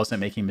sure I wasn't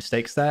making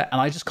mistakes there.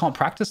 And I just can't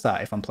practice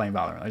that if I'm playing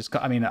Valorant.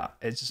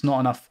 It's just not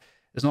enough.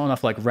 There's not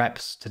enough like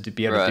reps to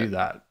be able to do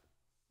that.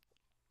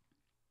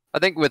 I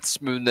think with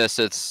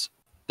smoothness,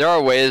 there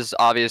are ways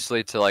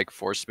obviously to like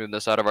force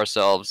smoothness out of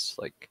ourselves,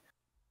 like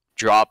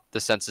drop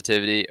the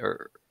sensitivity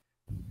or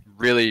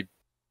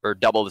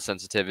double the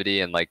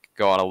sensitivity and like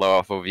go on a low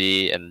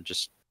FOV and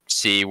just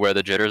see where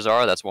the jitters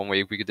are. That's one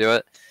way we could do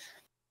it.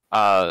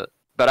 But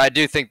I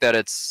do think that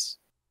it's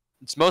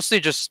mostly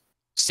just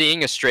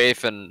seeing a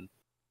strafe and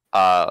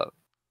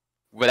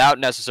without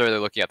necessarily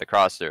looking at the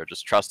crosshair,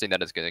 just trusting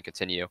that it's going to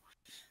continue.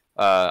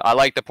 I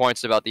like the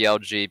points about the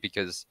EliGE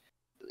because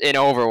in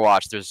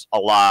Overwatch there's a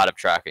lot of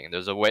tracking.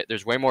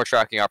 There's way more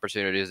tracking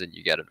opportunities than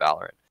you get in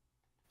Valorant.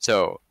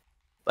 So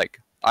like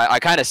I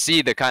kind of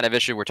see the kind of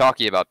issue we're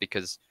talking about,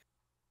 because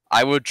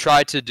I would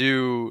try to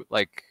do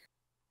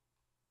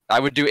I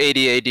would do AD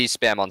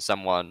spam on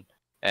someone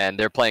and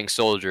they're playing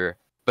soldier,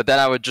 but then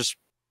I would just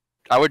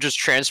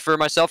transfer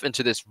myself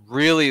into this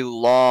really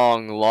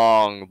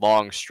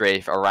long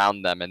strafe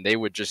around them, and they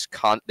would just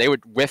they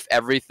would whiff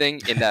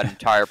everything in that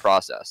entire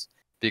process,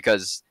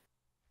 because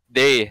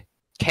they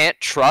can't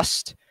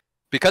trust,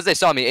 because they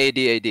saw me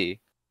AD.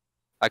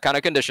 I kind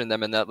of conditioned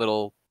them in that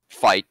little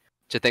fight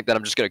to think that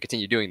I'm just going to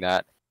continue doing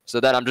that. So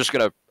then I'm just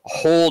going to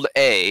hold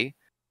A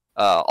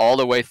all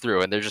the way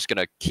through, and they're just going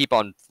to keep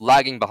on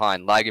lagging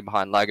behind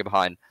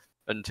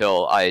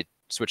until I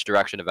switch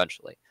direction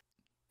eventually.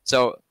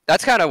 So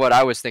that's kind of what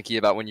I was thinking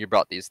about when you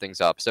brought these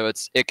things up. So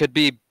it's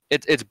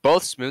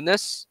both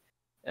smoothness,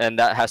 and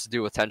that has to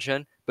do with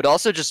tension, but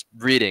also just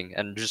reading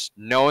and just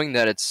knowing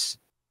that it's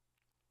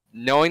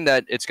going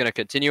to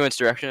continue in its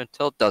direction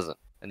until it doesn't,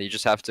 and you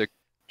just have to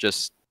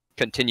just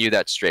continue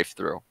that strafe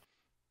through.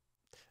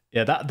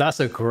 Yeah, that's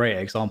a great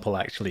example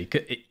actually.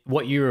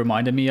 What you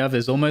reminded me of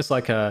is almost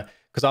like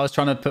because I was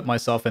trying to put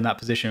myself in that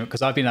position,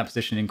 because I've been in that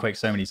position in Quake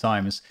so many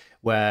times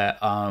where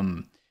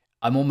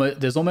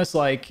there's almost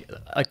like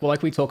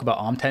we talk about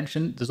arm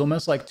tension, there's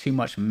almost like too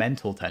much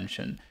mental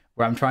tension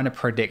where I'm trying to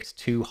predict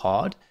too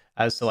hard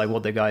as to like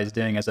what the guy is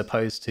doing, as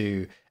opposed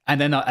to, and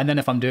then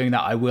if I'm doing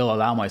that, I will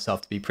allow myself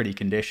to be pretty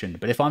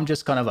conditioned. But if I'm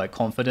just kind of like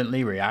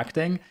confidently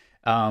reacting,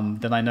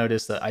 then I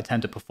notice that I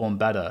tend to perform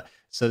better.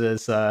 So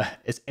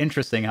it's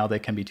interesting how there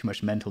can be too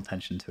much mental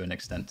tension to an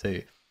extent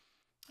too.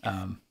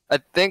 I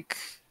think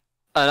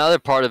another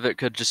part of it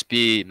could just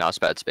be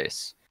mousepad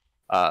space.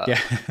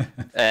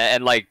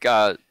 And like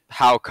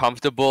how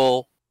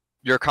comfortable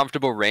your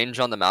comfortable range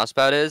on the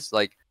mousepad is.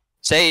 Like,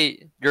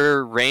 say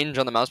your range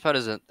on the mousepad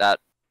isn't that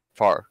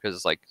far,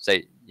 because like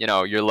say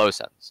your low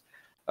sends,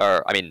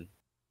 or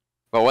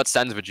what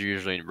sends would you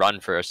usually run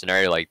for a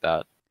scenario like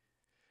that?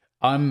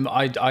 I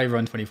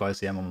run 25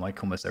 cm on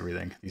like almost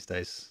everything these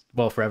days.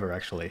 Well, forever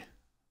actually.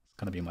 It's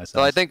gonna be my sense.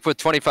 So I think with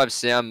 25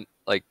 cm,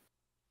 like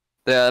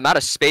the amount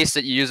of space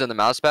that you use on the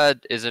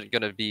mousepad isn't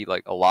going to be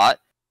like a lot,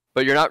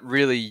 but you're not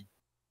really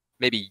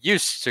maybe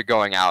used to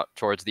going out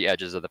towards the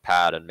edges of the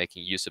pad and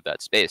making use of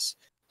that space.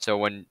 So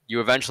when you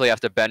eventually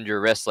have to bend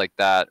your wrist like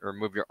that or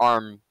move your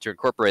arm to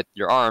incorporate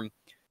your arm,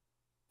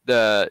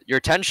 your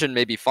tension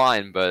may be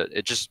fine, but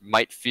it just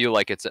might feel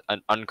like it's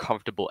an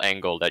uncomfortable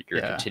angle that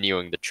you're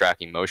continuing the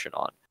tracking motion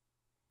on.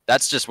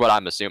 That's just what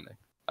I'm assuming,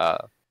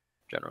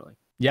 generally.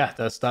 Yeah,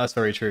 that's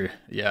very true.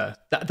 Yeah,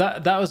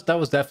 that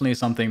was definitely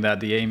something that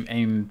the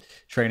aim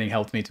training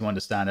helped me to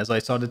understand. As I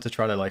started to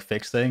try to like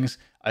fix things,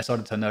 I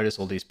started to notice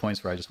all these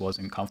points where I just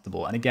wasn't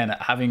comfortable. And again,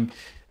 having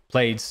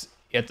played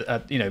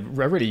at you know,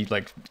 really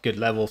like good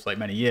level for like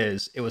many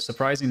years, it was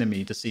surprising to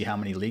me to see how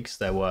many leaks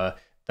there were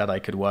that I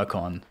could work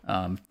on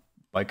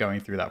by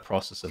going through that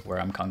process of where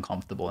I'm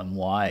uncomfortable and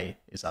why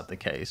is that the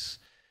case.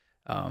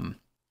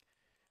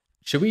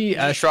 Should we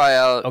try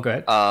out? Oh, go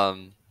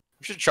ahead.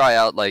 We should try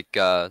out like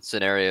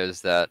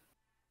scenarios that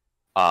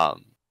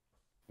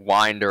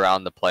wind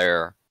around the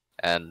player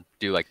and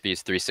do like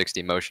these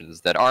 360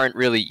 motions that aren't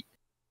really,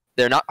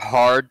 they're not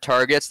hard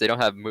targets. They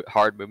don't have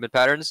hard movement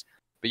patterns,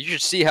 but you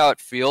should see how it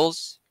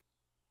feels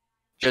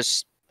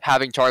just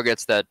having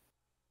targets that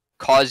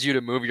cause you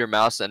to move your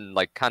mouse and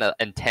like kind of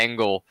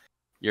entangle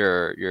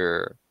your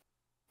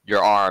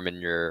arm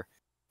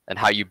and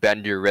how you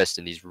bend your wrist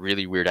in these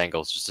really weird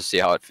angles just to see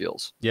how it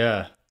feels.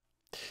 Yeah.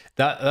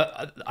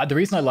 That the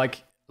reason I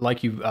like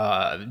you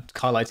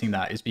highlighting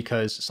that is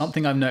because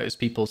something I've noticed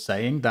people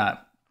saying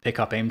that pick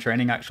up aim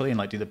training actually and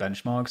like do the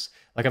benchmarks.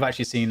 Like I've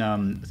actually seen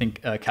I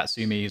think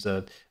Katsumi, who's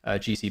a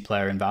GC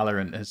player in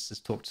Valorant,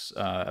 has talked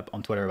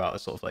on Twitter about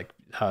sort of like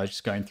her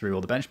just going through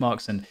all the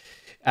benchmarks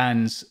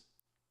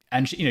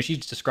and she, you know, she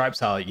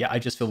describes how I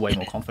just feel way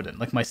more confident.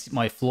 Like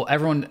my floor,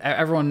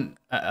 everyone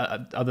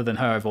other than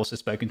her I've also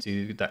spoken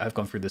to that have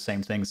gone through the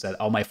same thing said,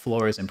 oh, my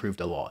floor has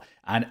improved a lot.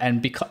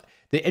 And because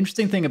the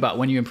interesting thing about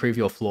when you improve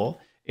your floor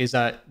is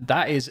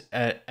that is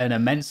an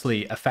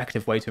immensely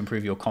effective way to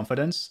improve your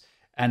confidence,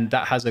 and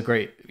that has a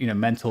great, you know,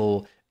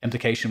 mental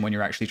implication when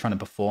you're actually trying to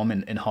perform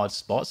in hard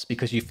spots,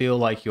 because you feel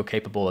like you're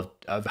capable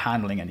of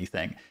handling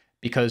anything,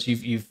 because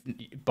you've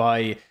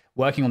by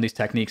working on these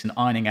techniques and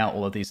ironing out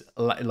all of these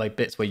like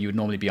bits where you would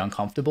normally be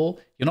uncomfortable,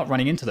 you're not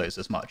running into those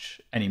as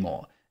much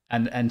anymore.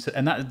 And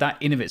that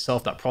in of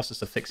itself, that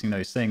process of fixing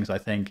those things, I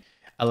think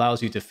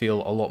allows you to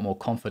feel a lot more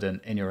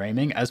confident in your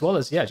aiming, as well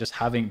as just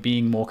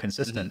being more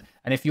consistent.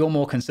 And if you're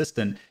more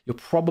consistent, you're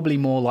probably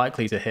more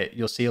likely to hit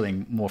your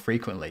ceiling more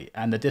frequently,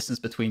 and the distance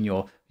between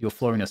your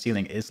floor and your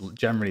ceiling is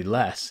generally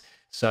less.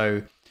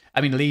 So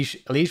I mean,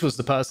 EliGE was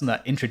the person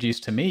that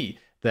introduced to me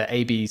the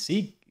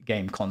ABC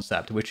game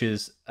concept, which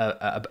is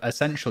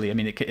essentially, I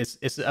mean,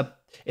 it's a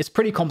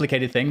pretty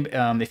complicated thing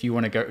if you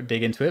want to go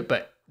dig into it,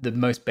 but the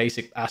most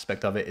basic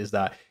aspect of it is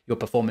that your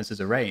performance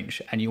is a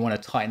range, and you want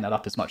to tighten that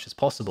up as much as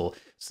possible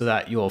so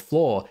that your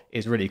floor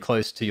is really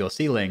close to your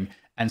ceiling.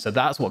 And so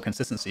that's what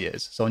consistency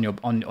is. So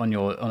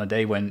on a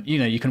day when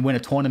you can win a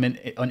tournament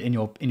in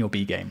your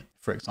B game,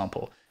 for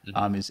example,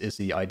 is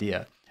the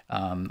idea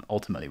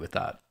ultimately with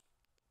that.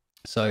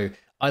 So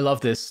I love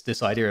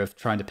this idea of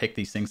trying to pick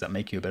these things that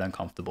make you a bit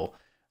uncomfortable.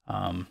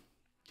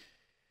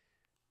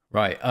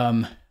 Right.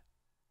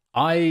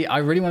 I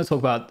really want to talk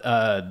about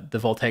the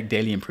Voltaic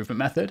daily improvement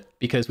method,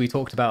 because we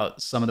talked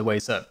about some of the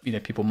ways that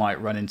people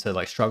might run into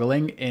like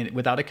struggling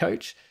without a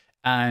coach.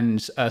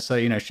 And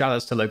so shout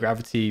outs to Low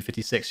Gravity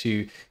 56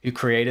 who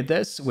created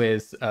this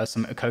with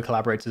some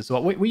co-collaborators as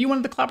well. Were you one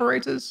of the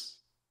collaborators?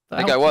 I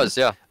think I was,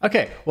 yeah.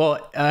 Okay,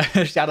 well,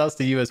 shout outs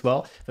to you as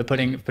well for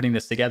putting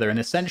this together. And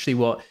essentially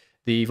what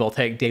the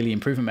Voltaic daily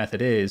improvement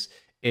method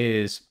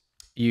is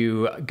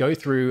you go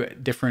through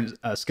different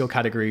skill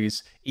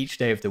categories each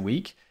day of the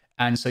week.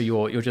 And so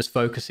you're just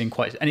focusing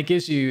and it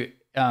gives you,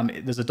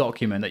 there's a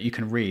document that you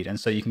can read. And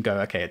so you can go,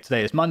 okay,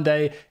 today is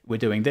Monday, we're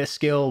doing this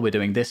skill, we're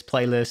doing this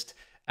playlist,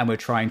 and we're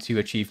trying to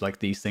achieve like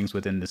these things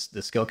within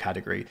the skill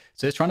category.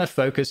 So it's trying to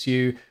focus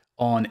you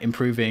on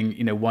improving,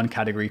 one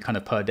category kind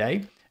of per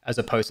day, as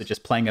opposed to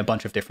just playing a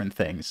bunch of different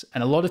things.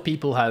 And a lot of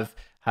people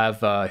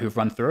who've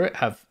run through it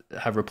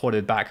have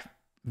reported back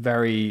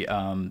very,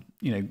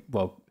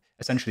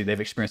 essentially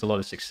they've experienced a lot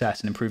of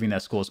success in improving their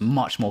scores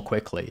much more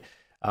quickly.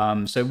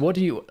 So what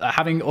do you,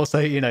 having also,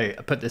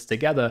 put this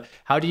together,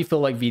 how do you feel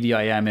like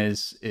VDIM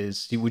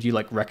is, would you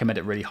like recommend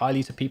it really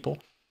highly to people?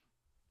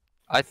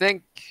 I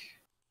think,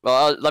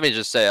 well, let me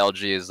just say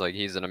EliGE is like,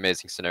 he's an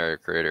amazing scenario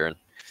creator, and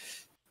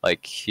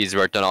like he's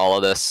worked on all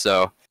of this.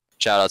 So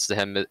shout outs to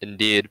him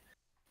indeed.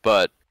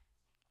 But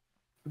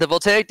the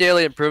Voltaic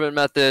daily improvement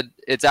method,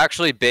 it's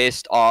actually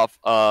based off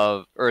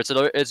of, or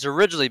it's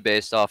originally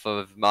based off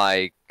of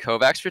my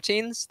Kovacs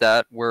routines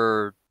that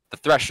were the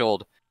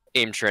threshold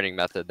aim training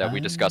method that we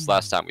discussed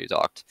last time we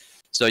talked.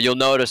 So you'll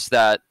notice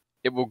that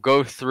it will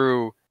go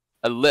through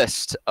a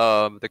list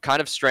of the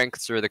kind of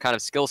strengths or the kind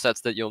of skill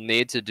sets that you'll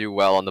need to do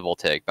well on the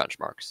Voltaic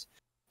benchmarks.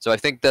 So I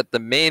think that the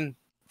main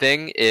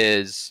thing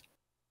is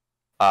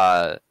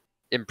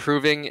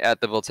improving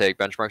at the Voltaic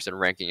benchmarks and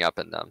ranking up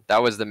in them.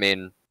 That was the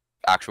main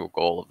actual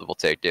goal of the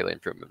Voltaic daily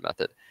improvement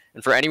method.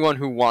 And for anyone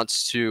who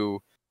wants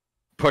to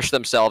push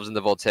themselves in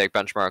the Voltaic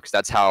benchmarks,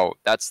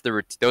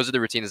 those are the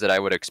routines that I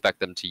would expect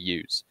them to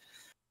use,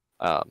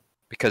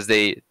 because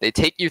they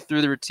take you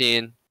through the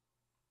routine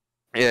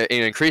in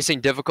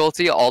increasing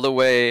difficulty all the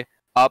way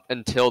up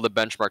until the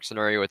benchmark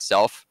scenario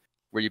itself,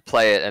 where you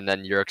play it and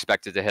then you're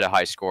expected to hit a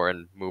high score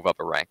and move up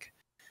a rank.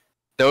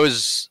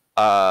 Those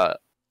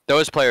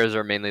players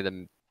are mainly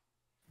the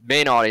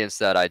main audience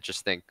that I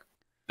just think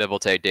the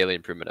Voltaic daily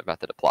improvement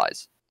method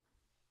applies.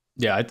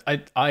 Yeah,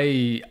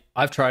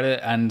 I've tried it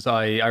and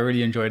I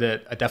really enjoyed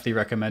it. I definitely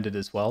recommend it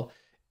as well.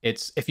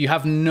 It's, if you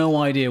have no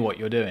idea what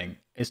you're doing,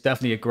 it's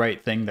definitely a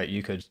great thing that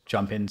you could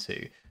jump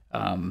into.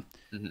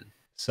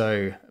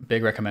 So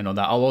big recommend on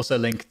that. I'll also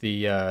link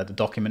the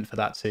document for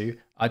that too.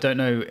 I don't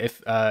know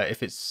if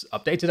it's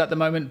updated at the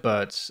moment,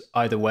 but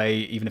either way,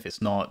 even if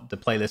it's not, the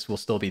playlist will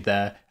still be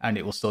there and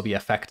it will still be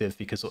effective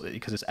because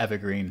it's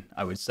evergreen,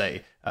 I would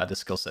say, the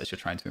skill sets you're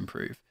trying to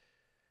improve.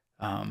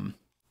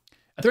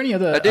 Are there any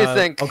other? I do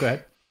think. Oh, go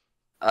ahead.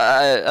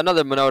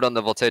 Another note on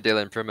the Voltaic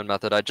daily improvement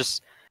method.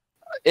 As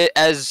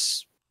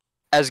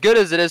good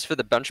as it is for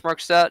the benchmark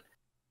stat,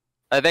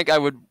 I think I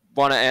would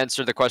want to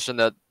answer the question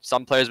that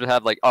some players would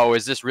have, like, oh,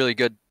 is this really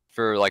good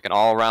for like an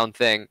all-around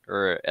thing,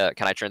 or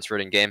can I transfer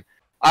it in game?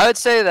 I would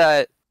say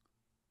that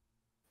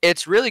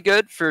it's really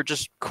good for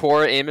just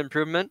core aim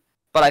improvement,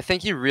 but I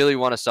think you really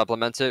want to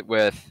supplement it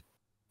with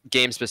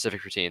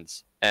game-specific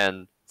routines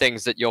and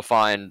things that you'll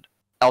find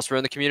elsewhere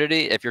in the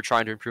community. If you're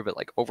trying to improve it,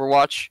 like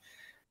Overwatch,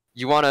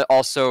 you want to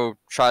also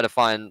try to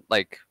find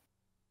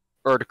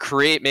or to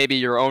create maybe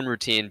your own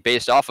routine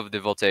based off of the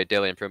Voltaic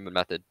daily improvement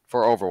method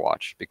for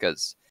Overwatch,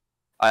 because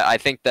I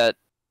think that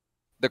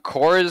the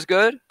core is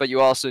good, but you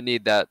also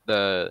need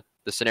the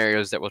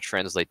scenarios that will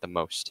translate the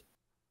most.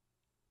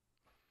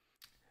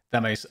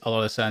 That makes a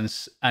lot of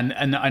sense. And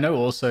I know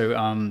also,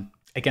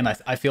 again,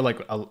 I feel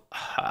like,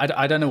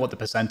 I don't know what the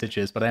percentage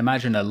is, but I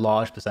imagine a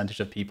large percentage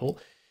of people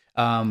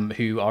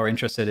who are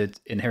interested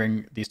in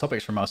hearing these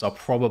topics from us are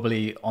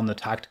probably on the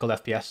tactical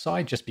FPS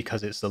side, just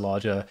because it's the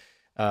larger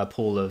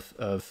pool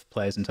of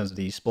players in terms of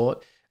the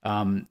esport.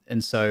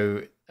 And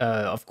so,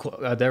 of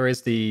course, there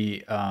is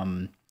the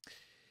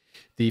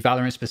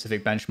Valorant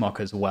specific benchmark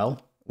as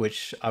well,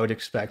 which I would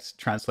expect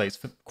translates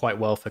quite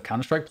well for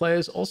Counter-Strike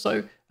players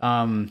also,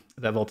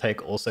 that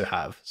Voltaic also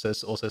have. So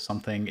it's also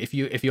something, if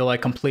you're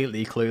like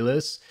completely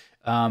clueless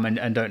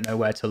and don't know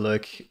where to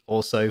look,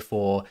 also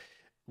for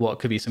what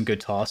could be some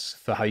good tasks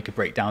for how you could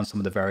break down some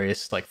of the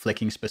various like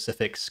flicking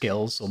specific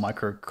skills or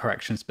micro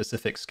correction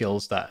specific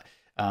skills that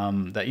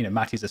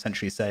Matty's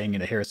essentially saying,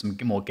 here are some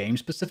more game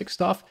specific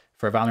stuff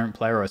for a Valorant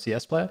player or a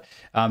CS player.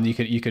 You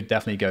could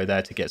definitely go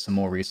there to get some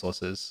more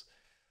resources.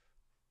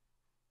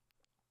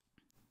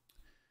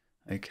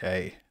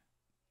 Okay.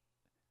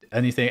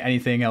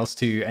 Anything else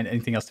to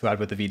add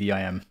with the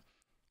VDIM?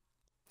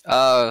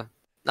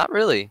 Not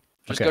really.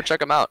 Just go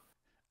check them out.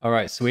 All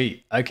right,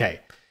 sweet.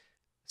 Okay.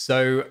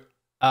 So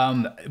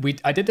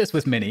I did this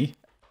with Mini,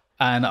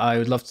 and I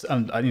would love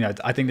to,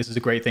 I think this is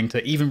a great thing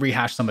to even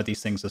rehash some of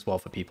these things as well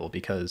for people,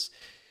 because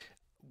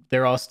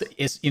there are,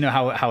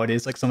 how it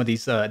is, like some of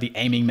these, the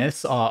aiming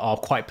myths are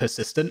quite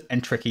persistent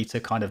and tricky to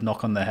kind of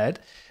knock on the head.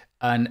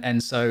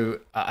 And so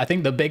I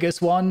think the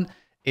biggest one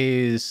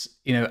is,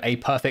 a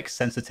perfect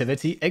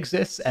sensitivity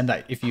exists, and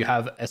that if you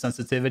have a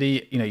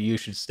sensitivity, you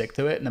should stick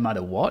to it no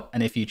matter what.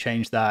 And if you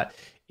change that,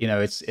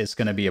 it's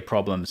going to be a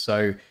problem.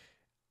 So,